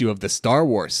statue of the Star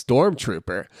Wars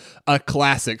Stormtrooper, a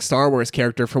classic Star Wars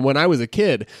character from when I was a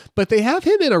kid, but they have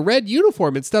him in a red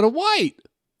uniform instead of white.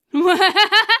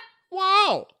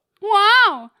 Wow.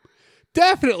 Wow.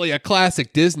 Definitely a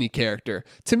classic Disney character.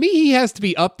 To me, he has to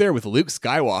be up there with Luke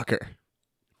Skywalker.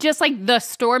 Just like the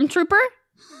Stormtrooper?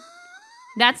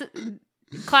 That's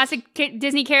classic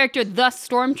Disney character, the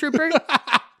Stormtrooper?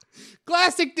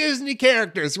 Classic Disney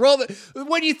characters.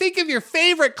 When you think of your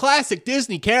favorite classic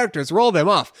Disney characters, roll them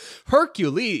off.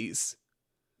 Hercules.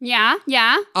 Yeah.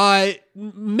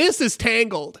 Mrs.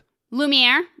 Tangled.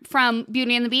 Lumiere from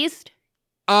Beauty and the Beast.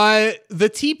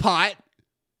 The Teapot.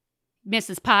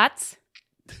 Mrs. Potts.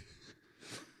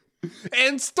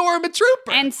 And Storm a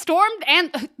Trooper. And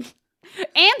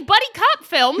and buddy cop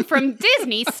film from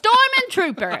Disney, Storm and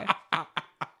Trooper.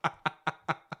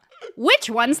 Which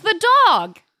one's the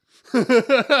dog?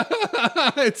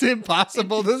 It's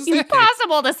impossible to say.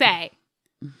 Impossible to say.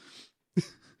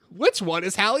 Which one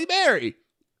is Halle Berry?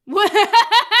 What?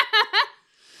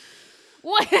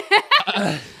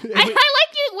 I like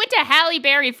you went to Halle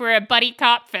Berry for a buddy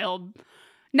cop film.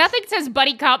 Nothing says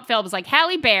buddy cop films like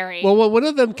Halle Berry. Well, one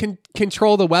of them can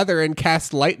control the weather and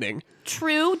cast lightning.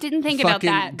 True. Didn't think about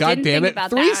that. God damn it.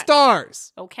 3 that.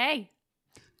 stars. Okay.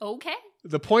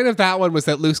 The point of that one was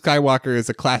that Luke Skywalker is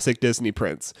a classic Disney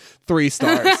prince. 3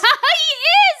 stars. He is,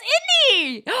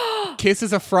 isn't he?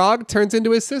 Kisses a frog, turns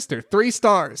into his sister. 3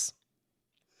 stars.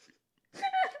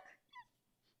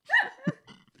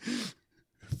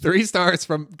 3 stars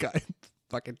from... God,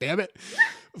 fucking damn it.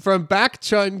 From Bak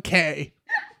Chun K.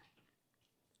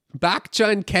 Bak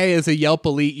Chun K is a Yelp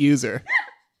Elite user.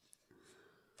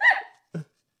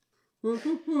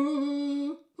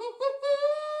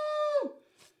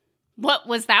 What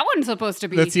was that one supposed to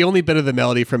be? That's the only bit of the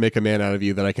melody from Make a Man Out of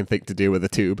You that I can think to do with a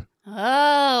tube.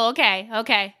 Oh,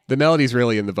 okay. The melody's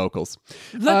really in the vocals.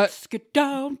 Let's get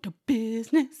down to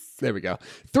business. There we go.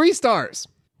 3 stars.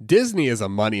 Disney is a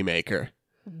moneymaker.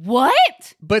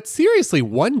 What? But seriously,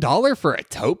 $1 for a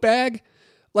tote bag?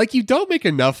 Like, you don't make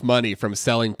enough money from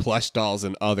selling plush dolls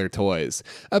and other toys.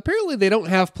 Apparently, they don't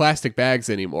have plastic bags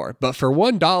anymore, but for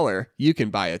 $1, you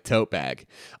can buy a tote bag.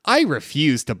 I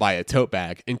refused to buy a tote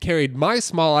bag and carried my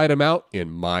small item out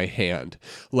in my hand,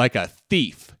 like a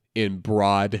thief in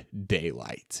broad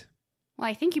daylight. Well,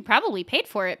 I think you probably paid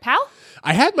for it, pal.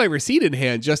 I had my receipt in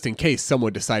hand just in case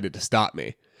someone decided to stop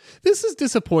me. This is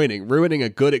disappointing, ruining a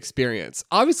good experience,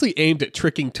 obviously aimed at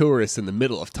tricking tourists in the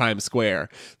middle of Times Square.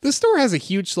 The store has a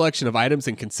huge selection of items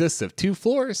and consists of 2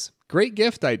 floors. Great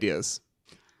gift ideas.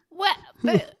 What?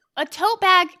 A tote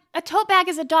bag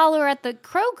is $1 at the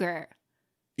Kroger.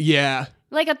 Yeah.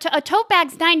 Like a tote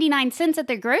bag's 99 cents at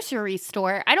the grocery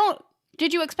store.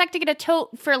 Did you expect to get a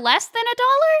tote for less than $1?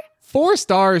 4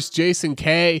 stars, Jason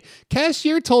K.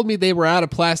 Cashier told me they were out of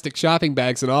plastic shopping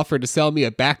bags and offered to sell me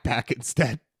a backpack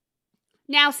instead.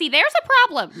 Now, see, there's a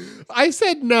problem. I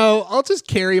said no, I'll just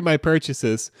carry my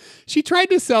purchases. She tried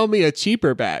to sell me a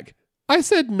cheaper bag. I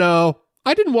said no,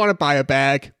 I didn't want to buy a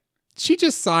bag. She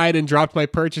just sighed and dropped my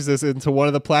purchases into one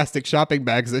of the plastic shopping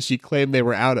bags that she claimed they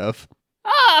were out of.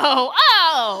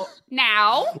 Oh,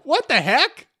 now. What the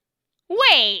heck?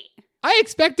 Wait. I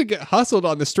expect to get hustled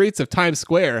on the streets of Times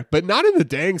Square, but not in the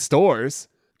dang stores.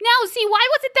 No, see, why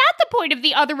wasn't that the point of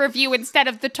the other review instead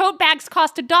of the tote bags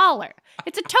cost $1?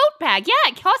 It's a tote bag. Yeah,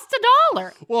 it costs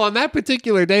 $1. Well, on that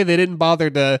particular day, they didn't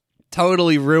bother to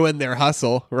totally ruin their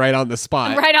hustle right on the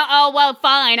spot. Right on. Oh, well,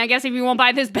 fine. I guess if you won't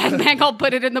buy this backpack, I'll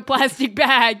put it in the plastic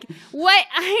bag. What?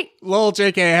 Lol,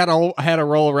 JK, I had a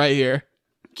roll right here.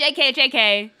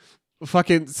 JK.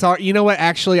 Fucking sorry. You know what?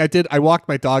 Actually, I walked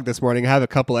my dog this morning. I have a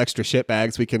couple extra shit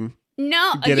bags. We can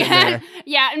get it there.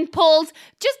 Yeah, and pulls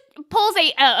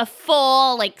a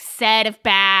full set of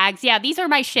bags. Yeah, these are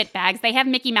my shit bags. They have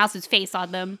Mickey Mouse's face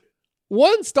on them.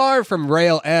 1 star from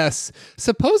Rail S.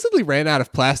 Supposedly ran out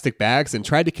of plastic bags and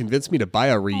tried to convince me to buy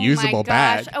a reusable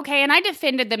bag. Okay, and I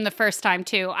defended them the first time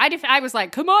too. I was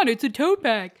like, "Come on, it's a tote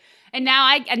bag." And now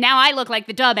I look like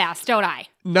the dumbass, don't I?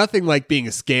 Nothing like being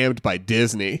scammed by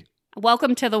Disney.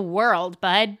 Welcome to the world,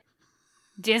 bud.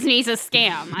 Disney's a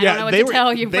scam. I don't know what to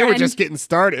tell you, They friend. were just getting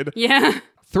started. Yeah.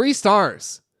 3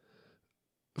 stars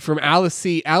from Alice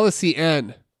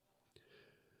N.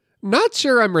 Not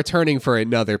sure I'm returning for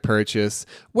another purchase.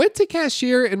 Went to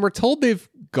cashier and were told they've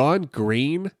gone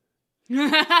green.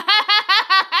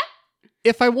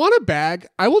 If I want a bag,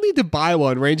 I will need to buy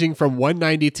one ranging from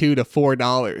 $1.92 to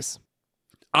 $4.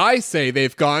 I say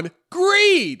they've gone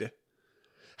green.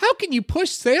 How can you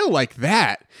push sale like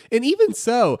that? And even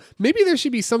so, maybe there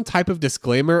should be some type of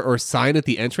disclaimer or sign at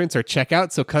the entrance or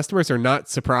checkout so customers are not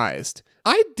surprised.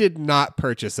 I did not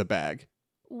purchase a bag.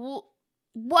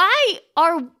 Why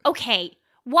are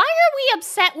we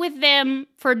upset with them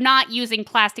for not using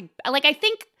plastic? Like, I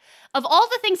think of all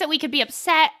the things that we could be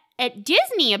upset at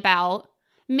Disney about,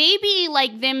 maybe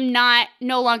like them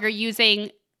no longer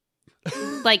using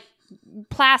like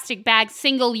plastic bags,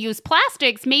 single-use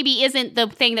plastics, maybe isn't the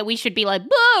thing that we should be like,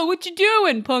 "Whoa, what you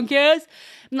doing, punk ass?"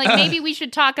 Like, maybe we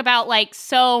should talk about like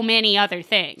so many other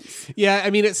things. Yeah, I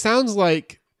mean, it sounds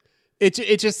like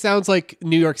it just sounds like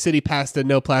New York City passed a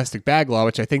no plastic bag law,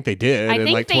 which I think they did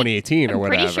in like 2018 or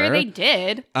whatever. I'm pretty sure they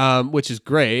did. Which is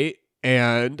great.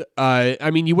 And I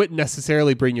mean, you wouldn't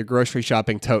necessarily bring your grocery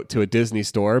shopping tote to a Disney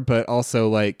store, but also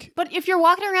like. But if you're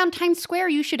walking around Times Square,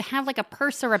 you should have like a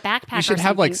purse or a backpack. You should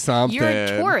have like something. You're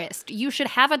a tourist. You should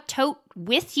have a tote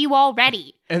with you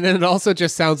already. And then it also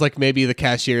just sounds like maybe the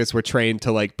cashiers were trained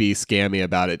to like be scammy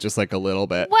about it, just like a little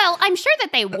bit. Well, I'm sure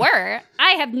that they were.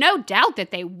 I have no doubt that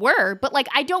they were. But like,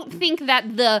 I don't think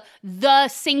that the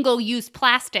single-use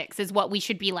plastics is what we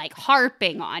should be like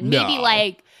harping on. No. Maybe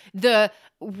like the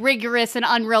rigorous and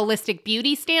unrealistic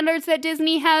beauty standards that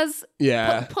Disney has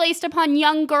placed upon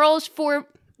young girls for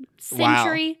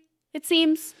century, it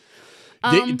seems.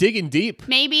 Digging deep.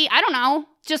 Maybe, I don't know.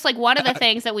 Just like one of the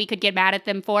things that we could get mad at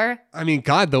them for. I mean,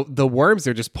 God, the worms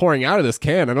are just pouring out of this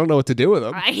can. I don't know what to do with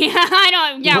them. Yeah, I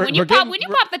know. Yeah, when you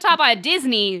pop the top on a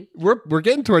Disney. We're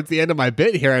getting towards the end of my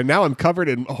bit here, and now I'm covered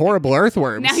in horrible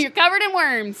earthworms. Now you're covered in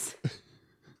worms.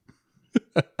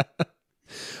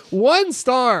 1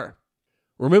 star.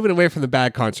 We're moving away from the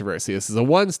bag controversy. This is a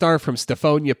 1 star from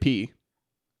Stephania P.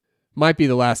 Might be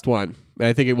the last one.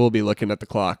 I think it will be looking at the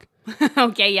clock.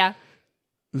 Okay, yeah.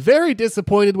 Very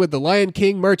disappointed with the Lion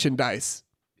King merchandise.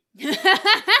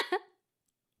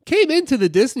 Came into the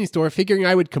Disney store figuring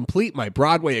I would complete my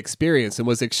Broadway experience and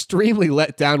was extremely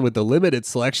let down with the limited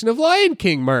selection of Lion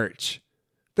King merch.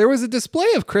 There was a display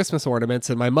of Christmas ornaments,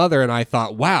 and my mother and I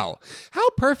thought, wow, how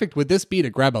perfect would this be to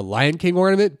grab a Lion King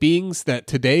ornament, being that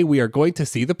today we are going to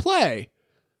see the play.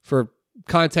 For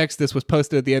context, this was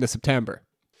posted at the end of September.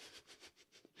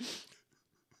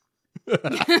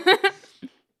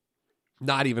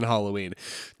 Not even Halloween.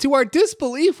 To our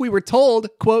disbelief, we were told,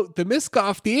 quote, the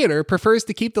Miskoff Theater prefers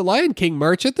to keep the Lion King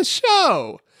merch at the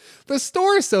show. The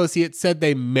store associate said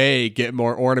they may get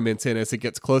more ornaments in as it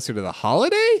gets closer to the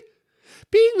holiday.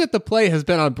 Being that the play has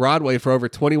been on Broadway for over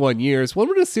 21 years, one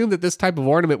would assume that this type of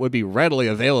ornament would be readily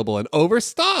available and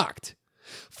overstocked.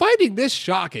 Finding this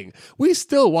shocking, we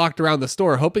still walked around the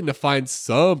store hoping to find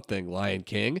something Lion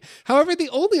King. However, the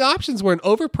only options were an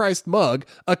overpriced mug,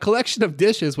 a collection of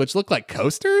dishes which look like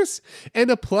coasters,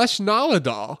 and a plush Nala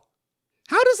doll.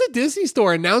 How does a Disney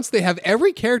store announce they have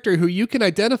every character who you can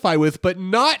identify with but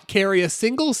not carry a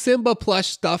single Simba plush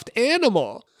stuffed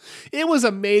animal? It was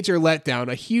a major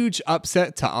letdown, a huge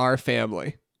upset to our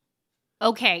family.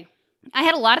 Okay, I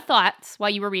had a lot of thoughts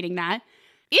while you were reading that.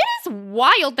 It is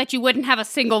wild that you wouldn't have a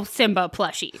single Simba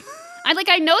plushie. I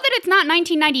know that it's not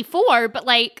 1994, but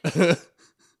like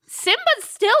Simba's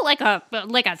still like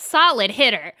a solid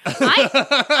hitter.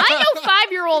 I know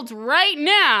 5-year-olds right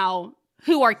now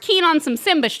who are keen on some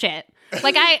Simba shit. It's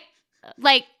because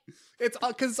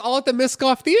it's all at the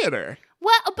Miskoff Theater.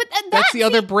 Well, but that's the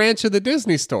other branch of the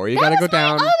Disney store. You got to go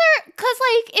down. Because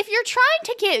if you're trying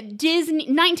to get Disney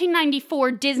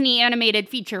 1994 Disney animated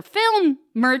feature film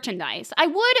merchandise, I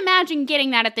would imagine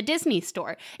getting that at the Disney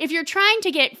store. If you're trying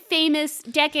to get famous,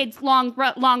 decades-long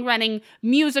running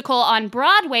musical on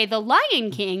Broadway, The Lion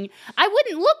King, I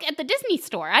wouldn't look at the Disney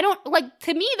store.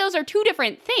 To me, those are two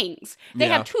different things. They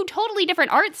have two totally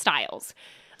different art styles.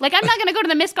 I'm not going to go to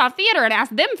the Miskoff Theater and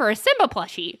ask them for a Simba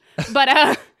plushie.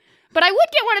 But I would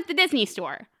get one at the Disney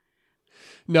store.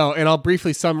 No, and I'll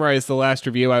briefly summarize the last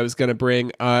review I was going to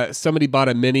bring. Somebody bought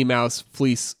a Minnie Mouse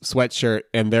fleece sweatshirt,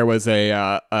 and there was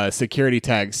a security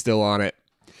tag still on it.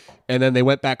 And then they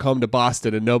went back home to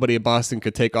Boston, and nobody in Boston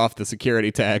could take off the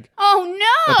security tag. Oh,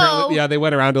 no! Apparently, they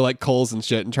went around to Kohl's and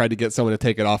shit and tried to get someone to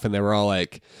take it off, and they were all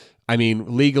like, I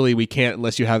mean, legally we can't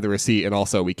unless you have the receipt, and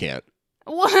also we can't.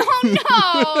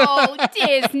 Oh, no!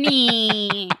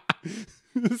 Disney!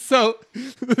 So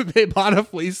they bought a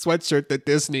fleece sweatshirt that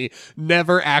Disney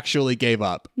never actually gave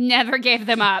up. Never gave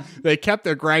them up. They kept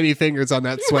their grimy fingers on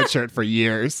that sweatshirt for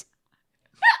years.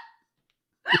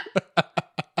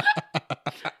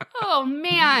 Oh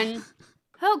man.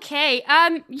 Okay. Are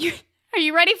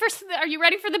you ready for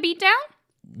the beatdown?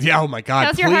 Yeah. Oh my God.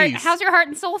 How's your heart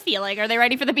and soul feeling? Are they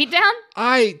ready for the beatdown?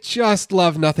 I just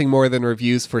love nothing more than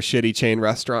reviews for shitty chain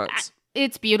restaurants.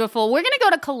 It's beautiful. We're gonna go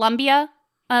to Colombia.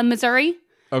 Missouri.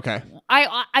 Okay.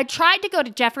 I tried to go to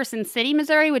Jefferson City,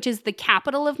 Missouri, which is the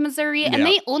capital of Missouri, and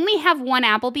they only have one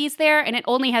Applebee's there, and it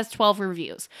only has 12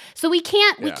 reviews. So we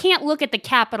can't look at the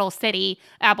capital city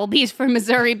Applebee's for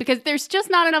Missouri because there's just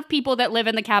not enough people that live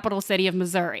in the capital city of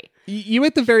Missouri. You,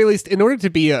 at the very least, in order to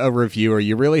be a reviewer,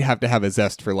 you really have to have a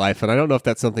zest for life, and I don't know if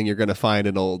that's something you're going to find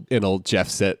in old Jeff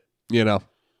Sitt, you know.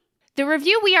 The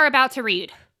review we are about to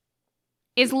read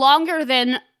is longer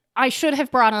than I should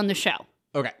have brought on the show.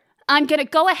 Okay. I'm going to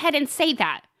go ahead and say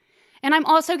that. And I'm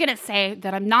also going to say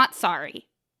that I'm not sorry.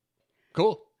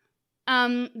 Cool.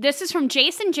 This is from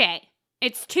Jason J.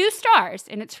 It's 2 stars,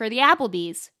 and it's for the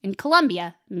Applebee's in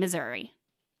Columbia, Missouri.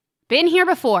 Been here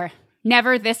before.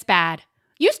 Never this bad.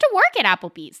 Used to work at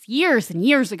Applebee's years and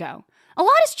years ago. A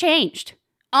lot has changed.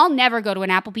 I'll never go to an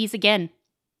Applebee's again.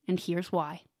 And here's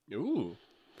why. Ooh.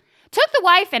 Took the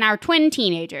wife and our twin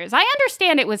teenagers. I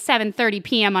understand it was 7:30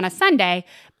 p.m. on a Sunday,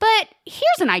 but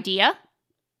here's an idea.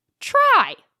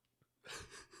 Try.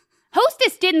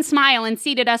 Hostess didn't smile and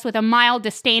seated us with a mild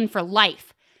disdain for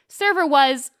life. Server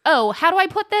was, how do I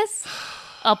put this?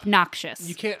 Obnoxious.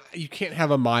 You can't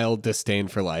have a mild disdain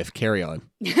for life. Carry on.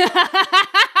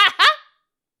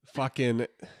 Fucking...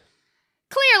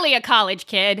 Clearly a college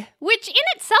kid, which in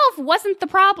itself wasn't the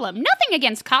problem. Nothing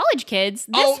against college kids.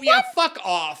 Fuck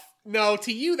off. No,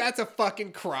 to you, that's a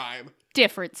fucking crime.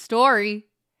 Different story.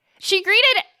 She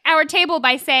greeted our table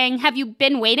by saying, "Have you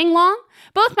been waiting long?"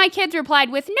 Both my kids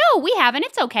replied with, "No, we haven't.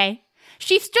 It's okay."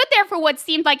 She stood there for what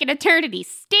seemed like an eternity,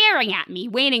 staring at me,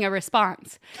 waiting a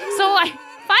response. So I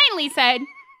finally said,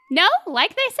 "No,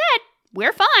 like they said,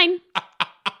 we're fine."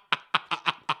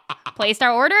 Placed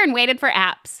our order and waited for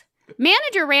apps.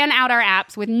 Manager ran out our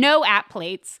apps with no app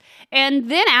plates and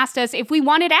then asked us if we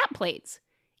wanted app plates.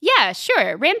 Yeah,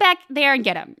 sure. Ran back there and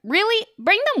get them. Really?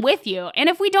 Bring them with you. And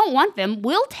if we don't want them,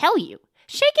 we'll tell you.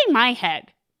 Shaking my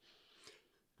head.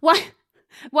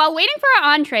 While waiting for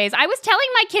our entrees, I was telling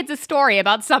my kids a story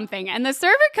about something, and the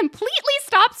server completely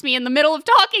stops me in the middle of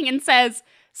talking and says,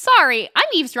 "Sorry, I'm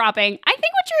eavesdropping. I think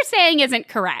what you're saying isn't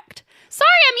correct. Sorry,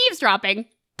 I'm eavesdropping."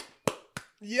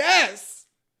 Yes!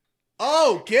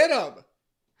 Oh, get him!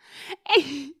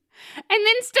 And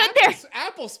then stood there.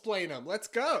 Apple-splain him. Let's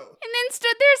go. And then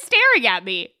stood there staring at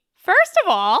me. First of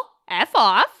all, F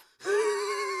off.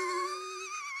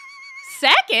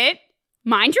 Second,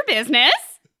 mind your business.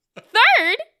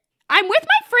 Third, I'm with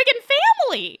my friggin'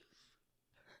 family.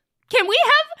 Can we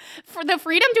have the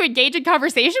freedom to engage in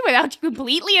conversation without you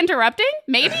completely interrupting?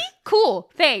 Maybe? Cool.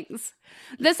 Thanks.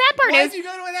 The sad part Why did you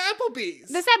go to an Applebee's?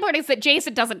 The sad part is that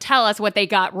Jason doesn't tell us what they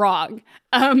got wrong.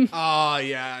 Oh,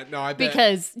 yeah. No, I bet.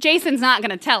 Because Jason's not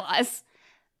going to tell us.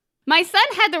 My son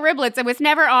had the riblets and was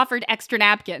never offered extra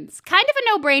napkins. Kind of a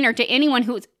no-brainer to anyone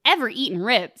who's ever eaten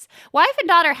ribs. Wife and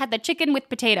daughter had the chicken with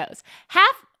potatoes.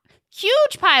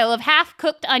 Huge pile of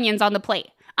half-cooked onions on the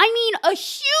plate. I mean, a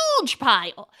huge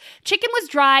pile. Chicken was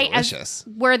dry, delicious, as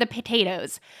were the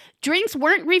potatoes. Drinks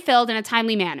weren't refilled in a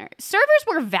timely manner. Servers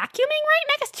were vacuuming right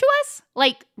next to us?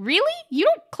 Like, really? You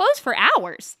don't close for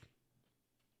hours.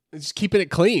 Just keeping it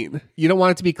clean. You don't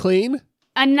want it to be clean?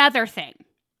 Another thing.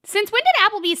 Since when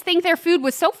did Applebee's think their food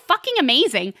was so fucking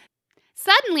amazing?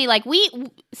 Suddenly, we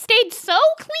stayed so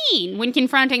clean when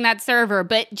confronting that server,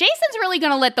 but Jason's really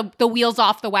going to let the wheels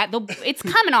off the wet. It's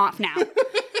coming off now.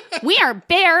 We are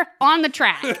bare on the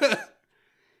track. When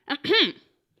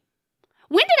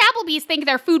did Applebee's think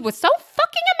their food was so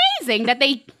fucking amazing that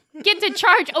they get to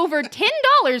charge over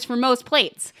 $10 for most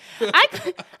plates? I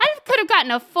could have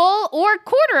gotten a full or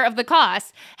quarter of the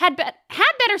cost, had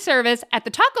better service at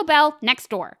the Taco Bell next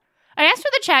door. I asked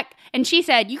for the check, and she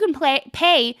said, "You can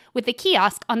pay with the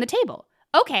kiosk on the table."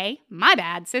 Okay, my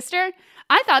bad, sister.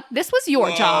 I thought this was your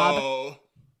job.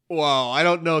 Whoa, I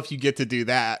don't know if you get to do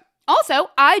that. Also,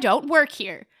 I don't work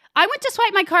here. I went to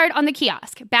swipe my card on the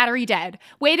kiosk, battery dead,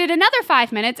 waited another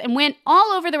 5 minutes, and went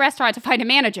all over the restaurant to find a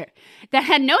manager that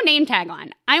had no name tag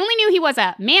on. I only knew he was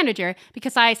a manager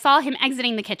because I saw him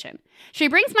exiting the kitchen. She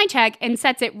brings my check and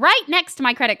sets it right next to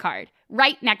my credit card,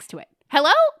 right next to it.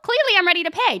 Hello? Clearly I'm ready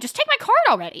to pay. Just take my card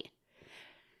already.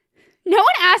 No one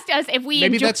asked us if we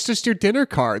Maybe that's just your dinner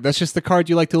card. That's just the card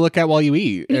you like to look at while you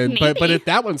eat. But if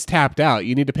that one's tapped out,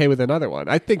 you need to pay with another one.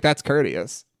 I think that's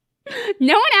courteous.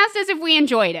 No one asked us if we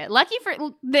enjoyed it. Lucky for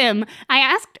them, I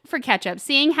asked for ketchup,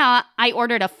 seeing how I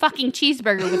ordered a fucking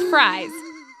cheeseburger with fries.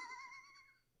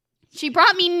 She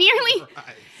brought me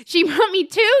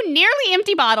 2 nearly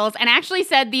empty bottles and actually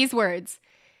said these words.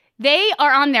 "They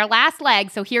are on their last leg,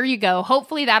 so here you go.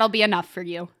 Hopefully that'll be enough for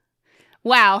you."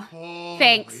 Wow.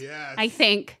 Thanks. Yes. I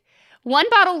think. One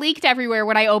bottle leaked everywhere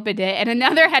when I opened it, and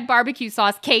another had barbecue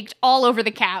sauce caked all over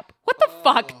the cap. What the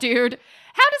fuck, dude?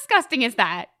 How disgusting is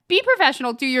that? Be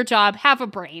professional, do your job, have a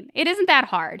brain. It isn't that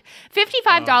hard.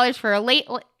 $55 for a late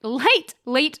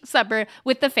supper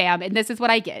with the fam, and this is what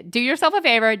I get. Do yourself a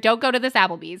favor, don't go to this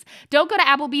Applebee's. Don't go to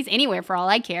Applebee's anywhere for all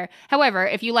I care. However,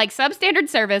 if you like substandard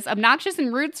service, obnoxious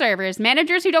and rude servers,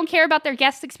 managers who don't care about their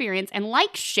guest experience, and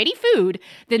like shitty food,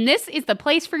 then this is the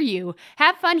place for you.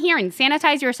 Have fun here and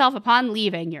sanitize yourself upon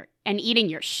leaving and eating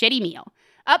your shitty meal.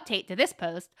 Update to this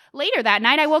post. Later that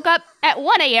night, I woke up at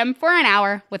 1 a.m. for an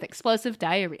hour with explosive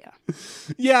diarrhea.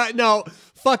 Yeah, no,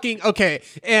 fucking okay.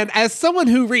 And as someone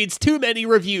who reads too many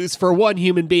reviews for one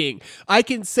human being, I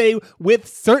can say with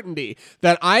certainty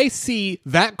that I see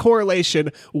that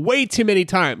correlation way too many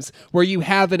times where you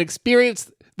have an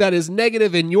experience that is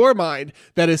negative in your mind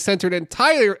that is centered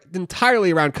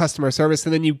entirely around customer service,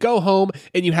 and then you go home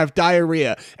and you have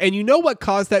diarrhea. And you know what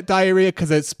caused that diarrhea?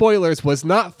 Because spoilers, was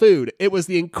not food. It was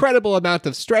the incredible amount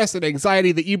of stress and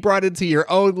anxiety that you brought into your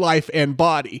own life and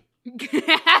body.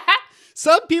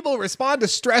 Some people respond to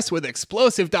stress with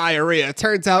explosive diarrhea.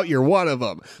 Turns out you're one of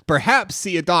them. Perhaps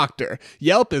see a doctor.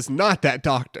 Yelp is not that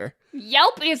doctor.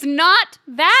 Yelp is not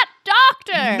that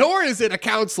doctor. Nor is it a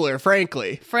counselor,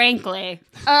 frankly.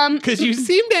 Because you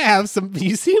seem to have some.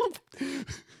 You seem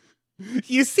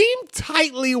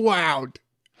tightly wound.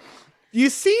 You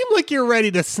seem like you're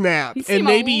ready to snap, and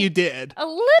maybe you did. A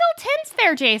little tense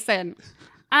there, Jason.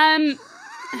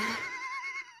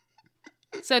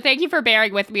 So thank you for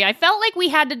bearing with me. I felt like we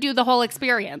had to do the whole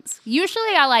experience. Usually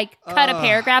I cut a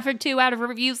paragraph or two out of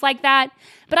reviews like that,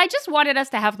 but I just wanted us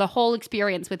to have the whole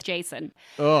experience with Jason.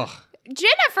 Ugh.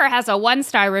 Jennifer has a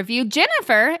 1-star review.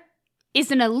 Jennifer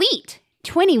is an elite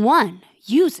 21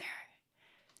 user.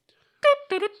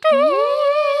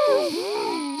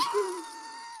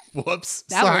 Whoops.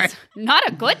 That Sorry. was not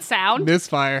a good sound.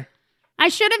 Misfire. I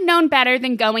should have known better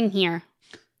than going here.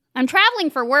 I'm traveling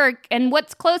for work, and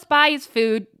what's close by is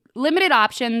food, limited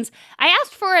options. I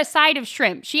asked for a side of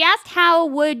shrimp. She asked, how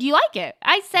would you like it?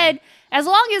 I said, as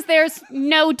long as there's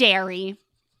no dairy.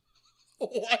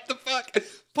 What the fuck?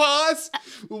 Pause.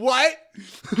 What?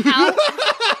 How?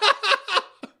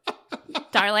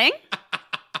 Darling,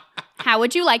 how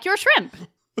would you like your shrimp?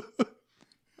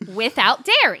 Without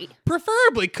dairy.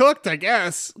 Preferably cooked, I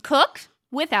guess. Cooked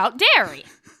without dairy.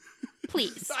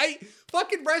 Please.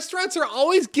 Fucking restaurants are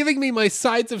always giving me my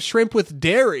sides of shrimp with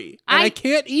dairy, and I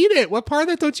can't eat it. What part of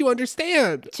that don't you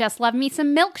understand? Just love me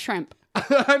some milk shrimp.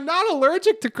 I'm not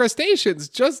allergic to crustaceans,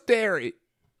 just dairy.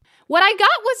 What I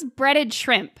got was breaded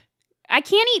shrimp. I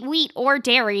can't eat wheat or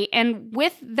dairy, and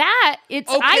with that,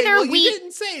 it's either wheat. You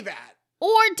didn't say that.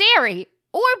 Or dairy,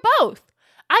 or both.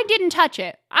 I didn't touch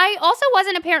it. I also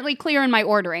wasn't apparently clear in my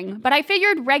ordering, but I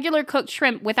figured regular cooked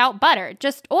shrimp without butter,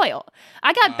 just oil.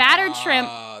 I got battered shrimp.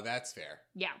 Oh, that's fair.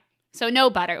 Yeah. So no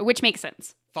butter, which makes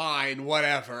sense. Fine,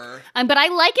 whatever. But I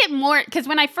like it more, because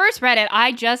when I first read it,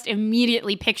 I just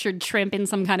immediately pictured shrimp in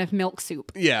some kind of milk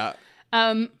soup. Yeah.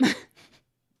 I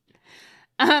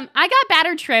got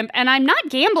battered shrimp, and I'm not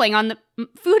gambling on the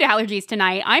food allergies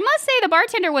tonight. I must say the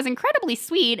bartender was incredibly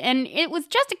sweet, and it was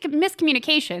just a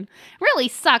miscommunication. Really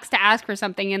sucks to ask for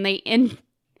something, and they end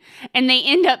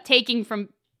up taking from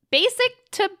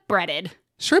basic to breaded.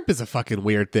 Shrimp is a fucking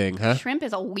weird thing, huh? Shrimp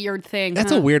is a weird thing.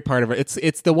 That's a weird part of it.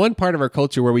 It's the one part of our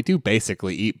culture where we do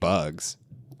basically eat bugs.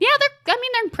 Yeah, they're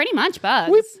pretty much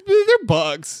bugs. They're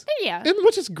bugs. Yeah.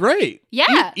 Which is great.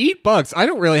 Yeah. Eat bugs. I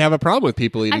don't really have a problem with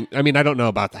people eating. I mean, I don't know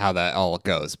about how that all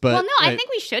goes, but. Well, no, I think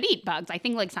we should eat bugs. I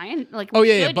think science, bugs.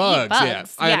 Eat bugs. Yeah.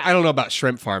 I don't know about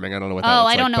shrimp farming. I don't know what that looks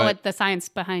like. I don't know what the science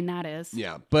behind that is.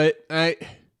 Yeah, but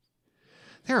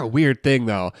they're a weird thing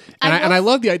though. And I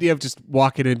love the idea of just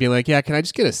walking in and being like, yeah, can I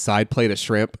just get a side plate of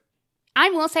shrimp?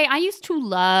 I will say I used to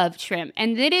love shrimp,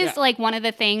 and it is one of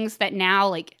the things that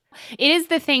now it is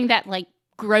the thing that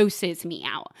grosses me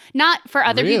out. Not for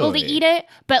other people to eat it,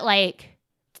 but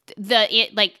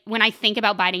when I think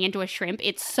about biting into a shrimp,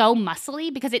 it's so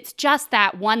muscly because it's just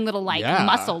that one little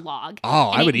muscle log. Oh,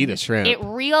 I would eat a shrimp. It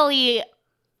really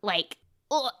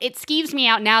it skeeves me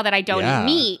out now that I don't eat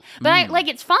meat. But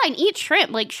it's fine. Eat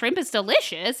shrimp. Shrimp is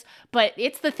delicious, but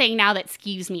it's the thing now that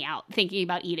skeeves me out thinking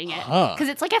about eating it because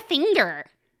it's like a finger.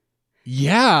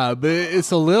 Yeah, but it's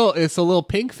a little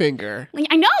pink finger.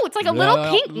 I know, it's like a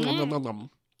little pink.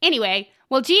 Anyway,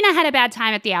 well, Gina had a bad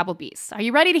time at the Applebee's. Are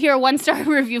you ready to hear a 1-star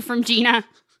review from Gina?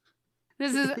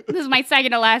 This is my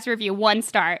second to last review, 1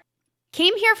 star.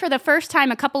 Came here for the first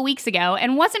time a couple weeks ago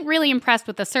and wasn't really impressed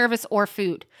with the service or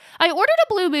food. I ordered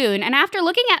a Blue Moon, and after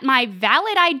looking at my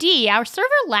valid ID, our server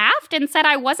laughed and said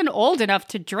I wasn't old enough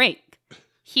to drink.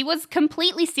 He was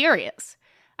completely serious.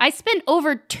 I spent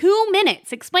over 2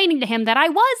 minutes explaining to him that I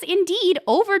was indeed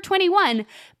over 21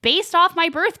 based off my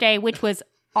birthday, which was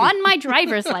on my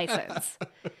driver's license.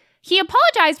 He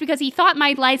apologized because he thought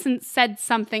my license said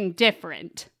something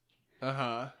different.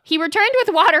 He returned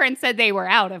with water and said they were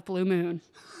out of Blue Moon.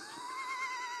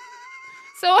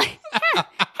 So I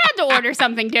had to order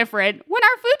something different. When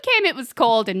our food came, it was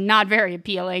cold and not very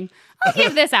appealing. I'll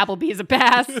give this Applebee's a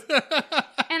pass. And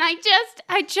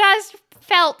I just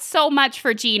felt so much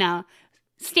for Gina,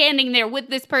 standing there with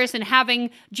this person having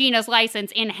Gina's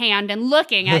license in hand and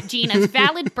looking at Gina's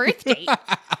valid birth date.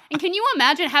 And can you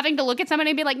imagine having to look at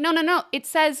somebody and be like, no, it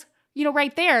says,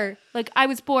 right there, like I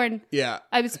was born. Yeah.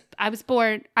 I was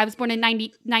born in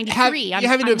 93.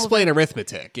 Having to explain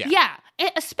arithmetic. Yeah. Yeah.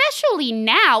 Especially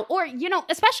now, or,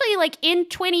 especially like in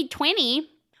 2020,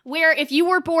 where if you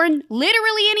were born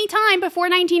literally any time before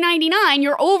 1999,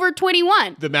 you're over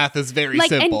 21. The math is very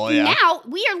simple. And now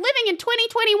we are living in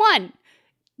 2021.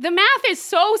 The math is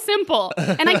so simple.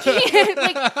 And I can't,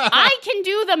 I can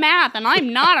do the math, and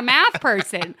I'm not a math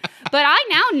person. But I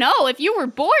now know if you were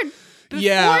born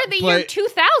before the year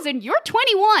 2000, you're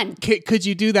 21. Could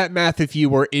you do that math if you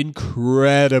were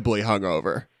incredibly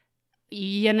hungover?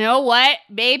 You know what?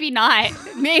 Maybe not.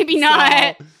 Maybe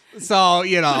not. So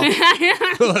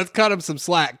let's cut them some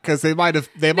slack, because they might have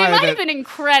been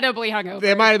incredibly hungover.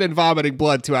 They might have been vomiting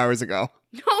blood 2 hours ago.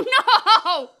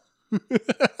 Oh no!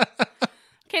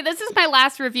 Okay, this is my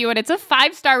last review, and it's a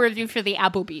 5-star review for the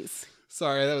Applebee's.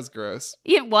 Sorry, that was gross.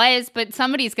 It was, but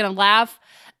somebody's gonna laugh.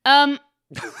 5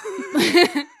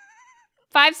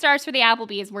 stars for the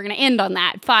Applebee's. We're gonna end on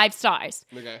that. 5 stars.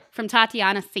 Okay. From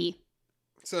Tatiana C.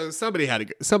 So somebody had a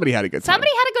good time. Somebody had a good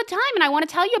time, and I want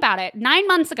to tell you about it. 9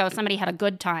 months ago, somebody had a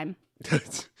good time.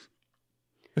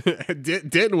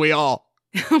 Didn't we all?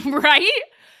 Right?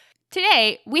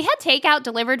 Today, we had takeout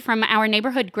delivered from our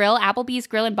neighborhood grill, Applebee's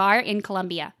Grill and Bar in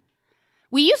Columbia.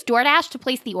 We used DoorDash to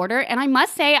place the order, and I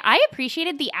must say I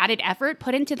appreciated the added effort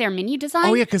put into their menu design.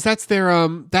 Oh yeah, because that's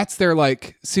their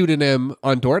like pseudonym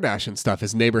on DoorDash and stuff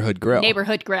is Neighborhood Grill.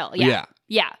 Neighborhood Grill, yeah.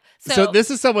 So this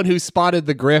is someone who spotted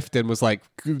the grift and was like,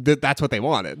 that's what they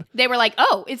wanted. They were like,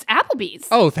 oh, it's Applebee's.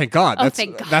 Oh, thank God.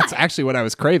 Thank God. That's actually what I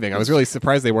was craving. I was really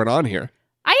surprised they weren't on here.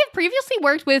 I have previously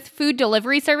worked with food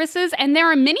delivery services, and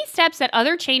there are many steps that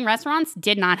other chain restaurants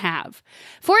did not have.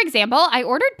 For example, I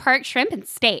ordered park shrimp and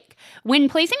steak. When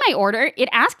placing my order, it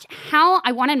asked how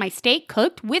I wanted my steak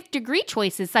cooked with degree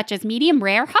choices such as medium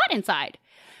rare, hot inside,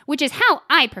 which is how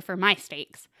I prefer my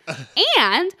steaks.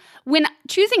 And when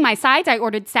choosing my sides, I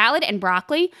ordered salad and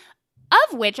broccoli,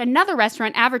 of which another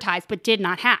restaurant advertised but did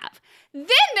not have. Then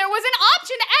there was an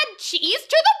option to add cheese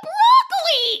to the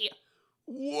broccoli!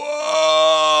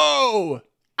 Whoa!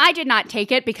 I did not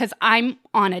take it because I'm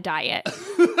on a diet.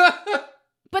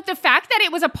 But the fact that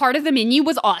it was a part of the menu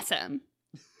was awesome.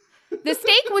 The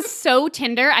steak was so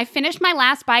tender, I finished my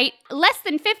last bite less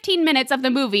than 15 minutes of the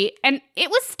movie, and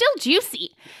it was still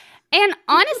juicy. And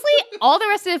honestly, all the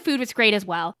rest of the food was great as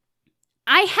well.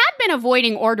 I had been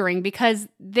avoiding ordering because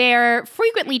their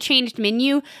frequently changed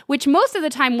menu, which most of the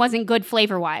time wasn't good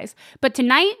flavor-wise. But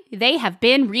tonight, they have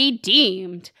been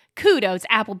redeemed. Kudos,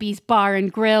 Applebee's Bar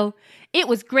and Grill. It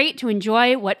was great to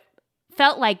enjoy what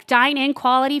felt like dine-in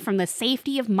quality from the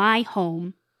safety of my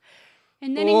home.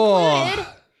 And then include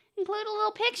a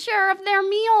little picture of their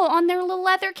meal on their little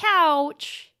leather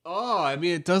couch. Oh, I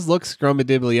mean, it does look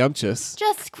scrum-a-diddly-umptious.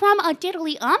 Just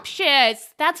scrum-a-diddly-umptious.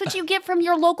 That's what you get from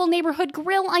your local neighborhood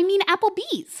grill. I mean,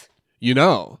 Applebee's. We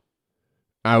don't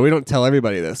tell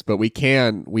everybody this, but we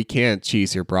can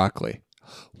cheese your broccoli.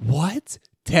 What?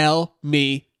 Tell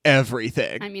me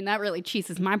everything. I mean, that really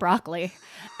cheeses my broccoli.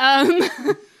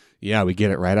 Yeah, we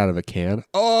get it right out of a can.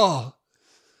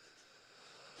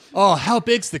 Oh, how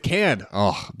big's the can?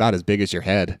 Oh, about as big as your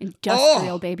head.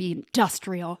 Industrial, baby,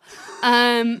 industrial.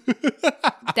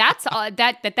 That's all.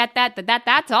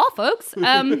 That's all, folks.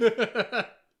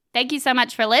 Thank you so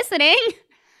much for listening.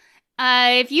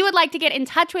 If you would like to get in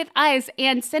touch with us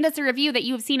and send us a review that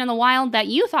you have seen in the wild that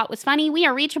you thought was funny, we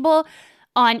are reachable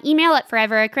on email at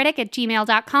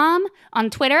foreveracritic@gmail.com, on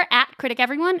Twitter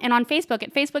 @criticeveryone, and on Facebook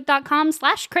at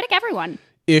facebook.com/criticeveryone.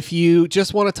 If you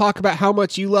just want to talk about how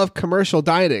much you love commercial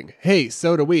dining, hey,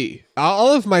 so do we.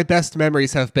 All of my best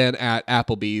memories have been at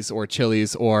Applebee's or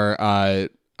Chili's or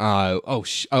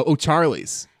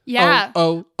Charlie's. Yeah.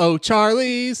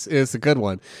 Charlie's is a good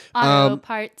one. Auto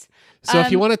parts. So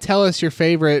if you want to tell us your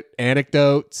favorite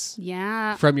anecdotes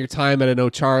from your time at an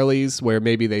O'Charlie's where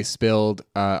maybe they spilled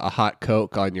a hot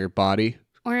Coke on your body.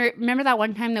 Or remember that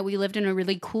one time that we lived in a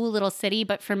really cool little city,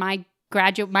 but for my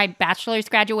my bachelor's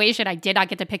graduation, I did not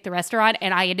get to pick the restaurant,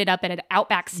 and I ended up at an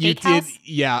Outback Steakhouse. You did,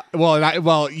 yeah.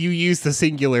 Well, you used the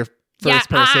singular first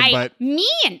person, but me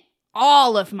and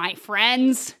all of my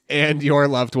friends and your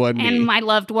loved one, and me. my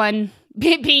loved one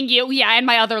being you, and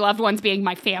my other loved ones being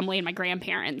my family and my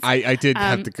grandparents. I did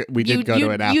have to. We did go to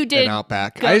an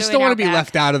Outback. I just don't want to be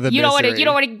left out of the you misery. You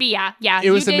don't want to be. Yeah.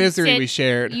 It was a misery we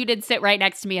shared. You did sit right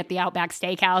next to me at the Outback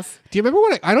Steakhouse. Do you remember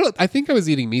what I think I was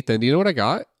eating meat then. Do you know what I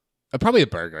got? Probably a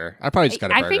burger. I probably just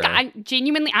got a burger. I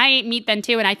think I ate meat then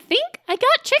too, and I think I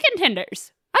got chicken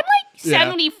tenders. I'm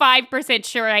like 75%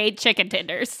 sure I ate chicken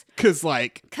tenders. Cause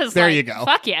there you go.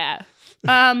 Fuck yeah.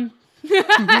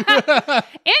 Anyway,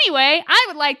 I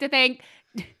would like to thank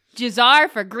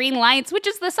Jazar for Green Lights, which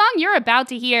is the song you're about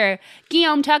to hear.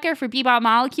 Guillaume Tucker for Bebop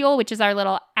Molecule, which is our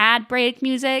little ad break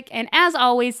music. And as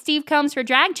always, Steve Combs for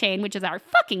Drag Chain, which is our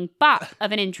fucking bop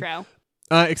of an intro.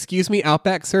 Excuse me,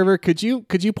 Outback server, could you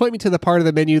point me to the part of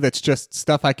the menu that's just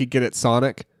stuff I could get at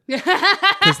Sonic?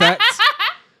 Because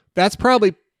that's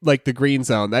probably like the green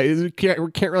zone. You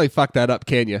can't really fuck that up,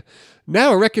 can you?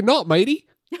 Now I reckon not, matey.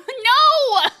 No!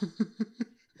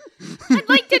 I'd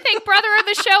like to thank brother of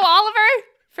the show, Oliver,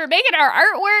 for making our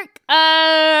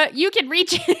artwork. You can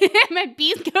reach him at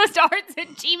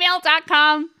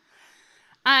beastghostarts@gmail.com.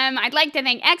 I'd like to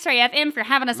thank X-Ray FM for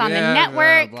having us on the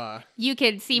network. Blah, blah. You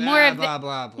can see more of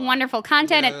the wonderful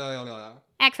content at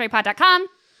xraypod.com.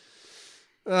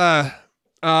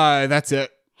 That's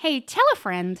it. Hey, tell a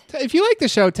friend. If you like the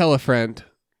show, tell a friend.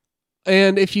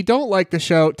 And if you don't like the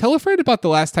show, tell a friend about the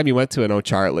last time you went to an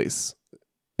O'Charlie's.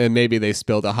 And maybe they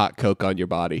spilled a hot Coke on your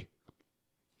body.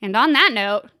 And on that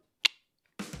note,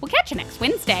 we'll catch you next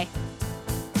Wednesday.